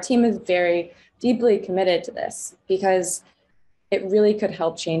 you know, our team is very deeply committed to this because it really could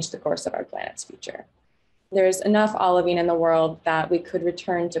help change the course of our planet's future. There's enough olivine in the world that we could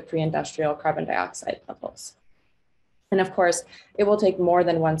return to pre-industrial carbon dioxide levels. And of course, it will take more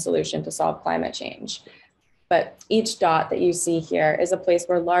than one solution to solve climate change. But each dot that you see here is a place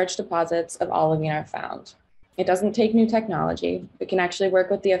where large deposits of olivine are found. It doesn't take new technology. We can actually work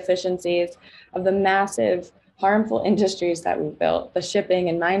with the efficiencies of the massive harmful industries that we've built, the shipping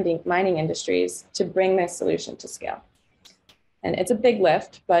and mining industries, to bring this solution to scale. And it's a big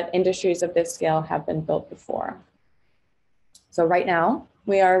lift, but industries of this scale have been built before. So right now,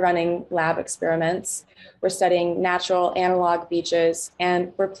 we are running lab experiments. We're studying natural analog beaches,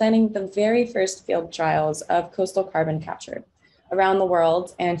 and we're planning the very first field trials of coastal carbon capture around the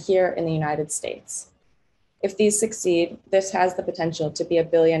world and here in the United States. If these succeed, this has the potential to be a 1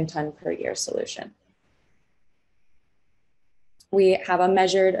 billion ton per year solution. We have a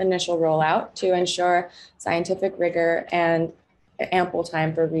measured initial rollout to ensure scientific rigor and ample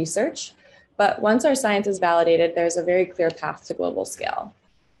time for research. But once our science is validated, there's a very clear path to global scale.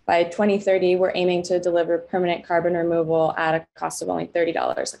 By 2030, we're aiming to deliver permanent carbon removal at a cost of only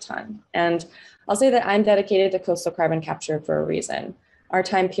 $30 a ton. And I'll say that I'm dedicated to coastal carbon capture for a reason. Our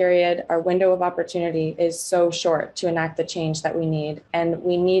time period, our window of opportunity is so short to enact the change that we need, and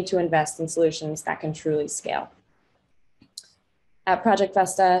we need to invest in solutions that can truly scale. At Project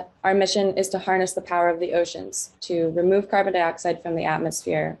Vesta, our mission is to harness the power of the oceans to remove carbon dioxide from the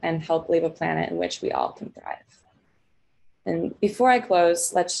atmosphere and help leave a planet in which we all can thrive. And before I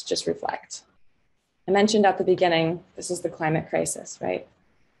close, let's just reflect. I mentioned at the beginning, this is the climate crisis, right?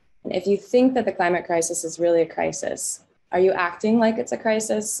 And if you think that the climate crisis is really a crisis, are you acting like it's a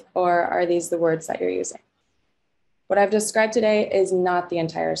crisis, or are these the words that you're using? What I've described today is not the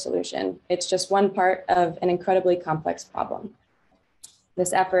entire solution. It's just one part of an incredibly complex problem.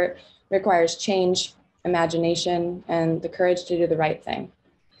 This effort requires change, imagination, and the courage to do the right thing.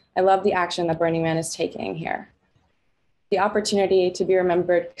 I love the action that Burning Man is taking here. The opportunity to be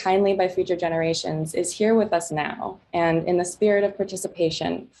remembered kindly by future generations is here with us now. And in the spirit of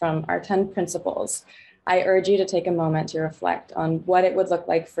participation from our 10 principles, I urge you to take a moment to reflect on what it would look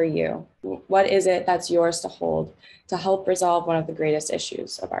like for you. What is it that's yours to hold to help resolve one of the greatest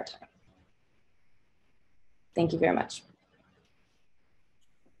issues of our time? Thank you very much.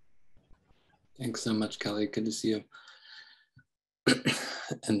 Thanks so much, Kelly. Good to see you.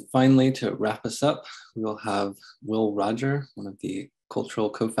 And finally, to wrap us up, we'll have Will Roger, one of the cultural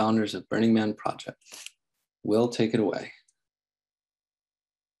co-founders of Burning Man Project. Will, take it away.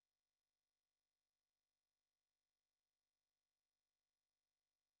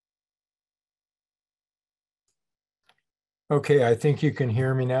 Okay, I think you can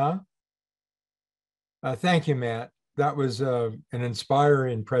hear me now. Thank you, Matt. That was an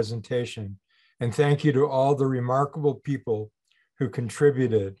inspiring presentation. And thank you to all the remarkable people who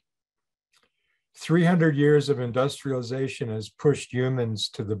contributed. 300 years of industrialization has pushed humans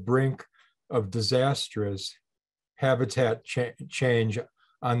to the brink of disastrous habitat change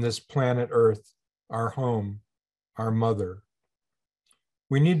on this planet Earth, our home, our mother.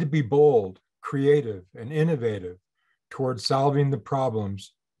 We need to be bold, creative, and innovative towards solving the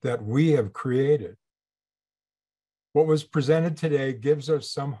problems that we have created. What was presented today gives us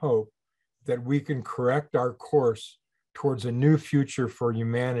some hope that we can correct our course towards a new future for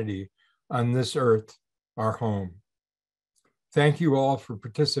humanity on this earth, our home. Thank you all for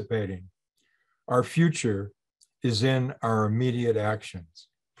participating. Our future is in our immediate actions.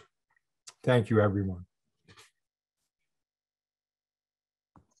 Thank you, everyone.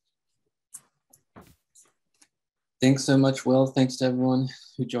 Thanks so much, Will. Thanks to everyone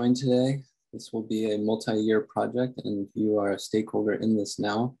who joined today. This will be a multi-year project and you are a stakeholder in this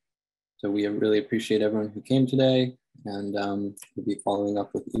now. So we really appreciate everyone who came today, and we'll be following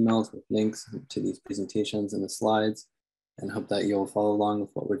up with emails with links to these presentations and the slides, and hope that you'll follow along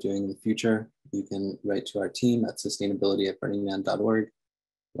with what we're doing in the future. You can write to our team at sustainability@burningman.org.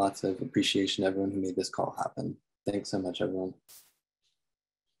 Lots of appreciation to everyone who made this call happen. Thanks so much, everyone.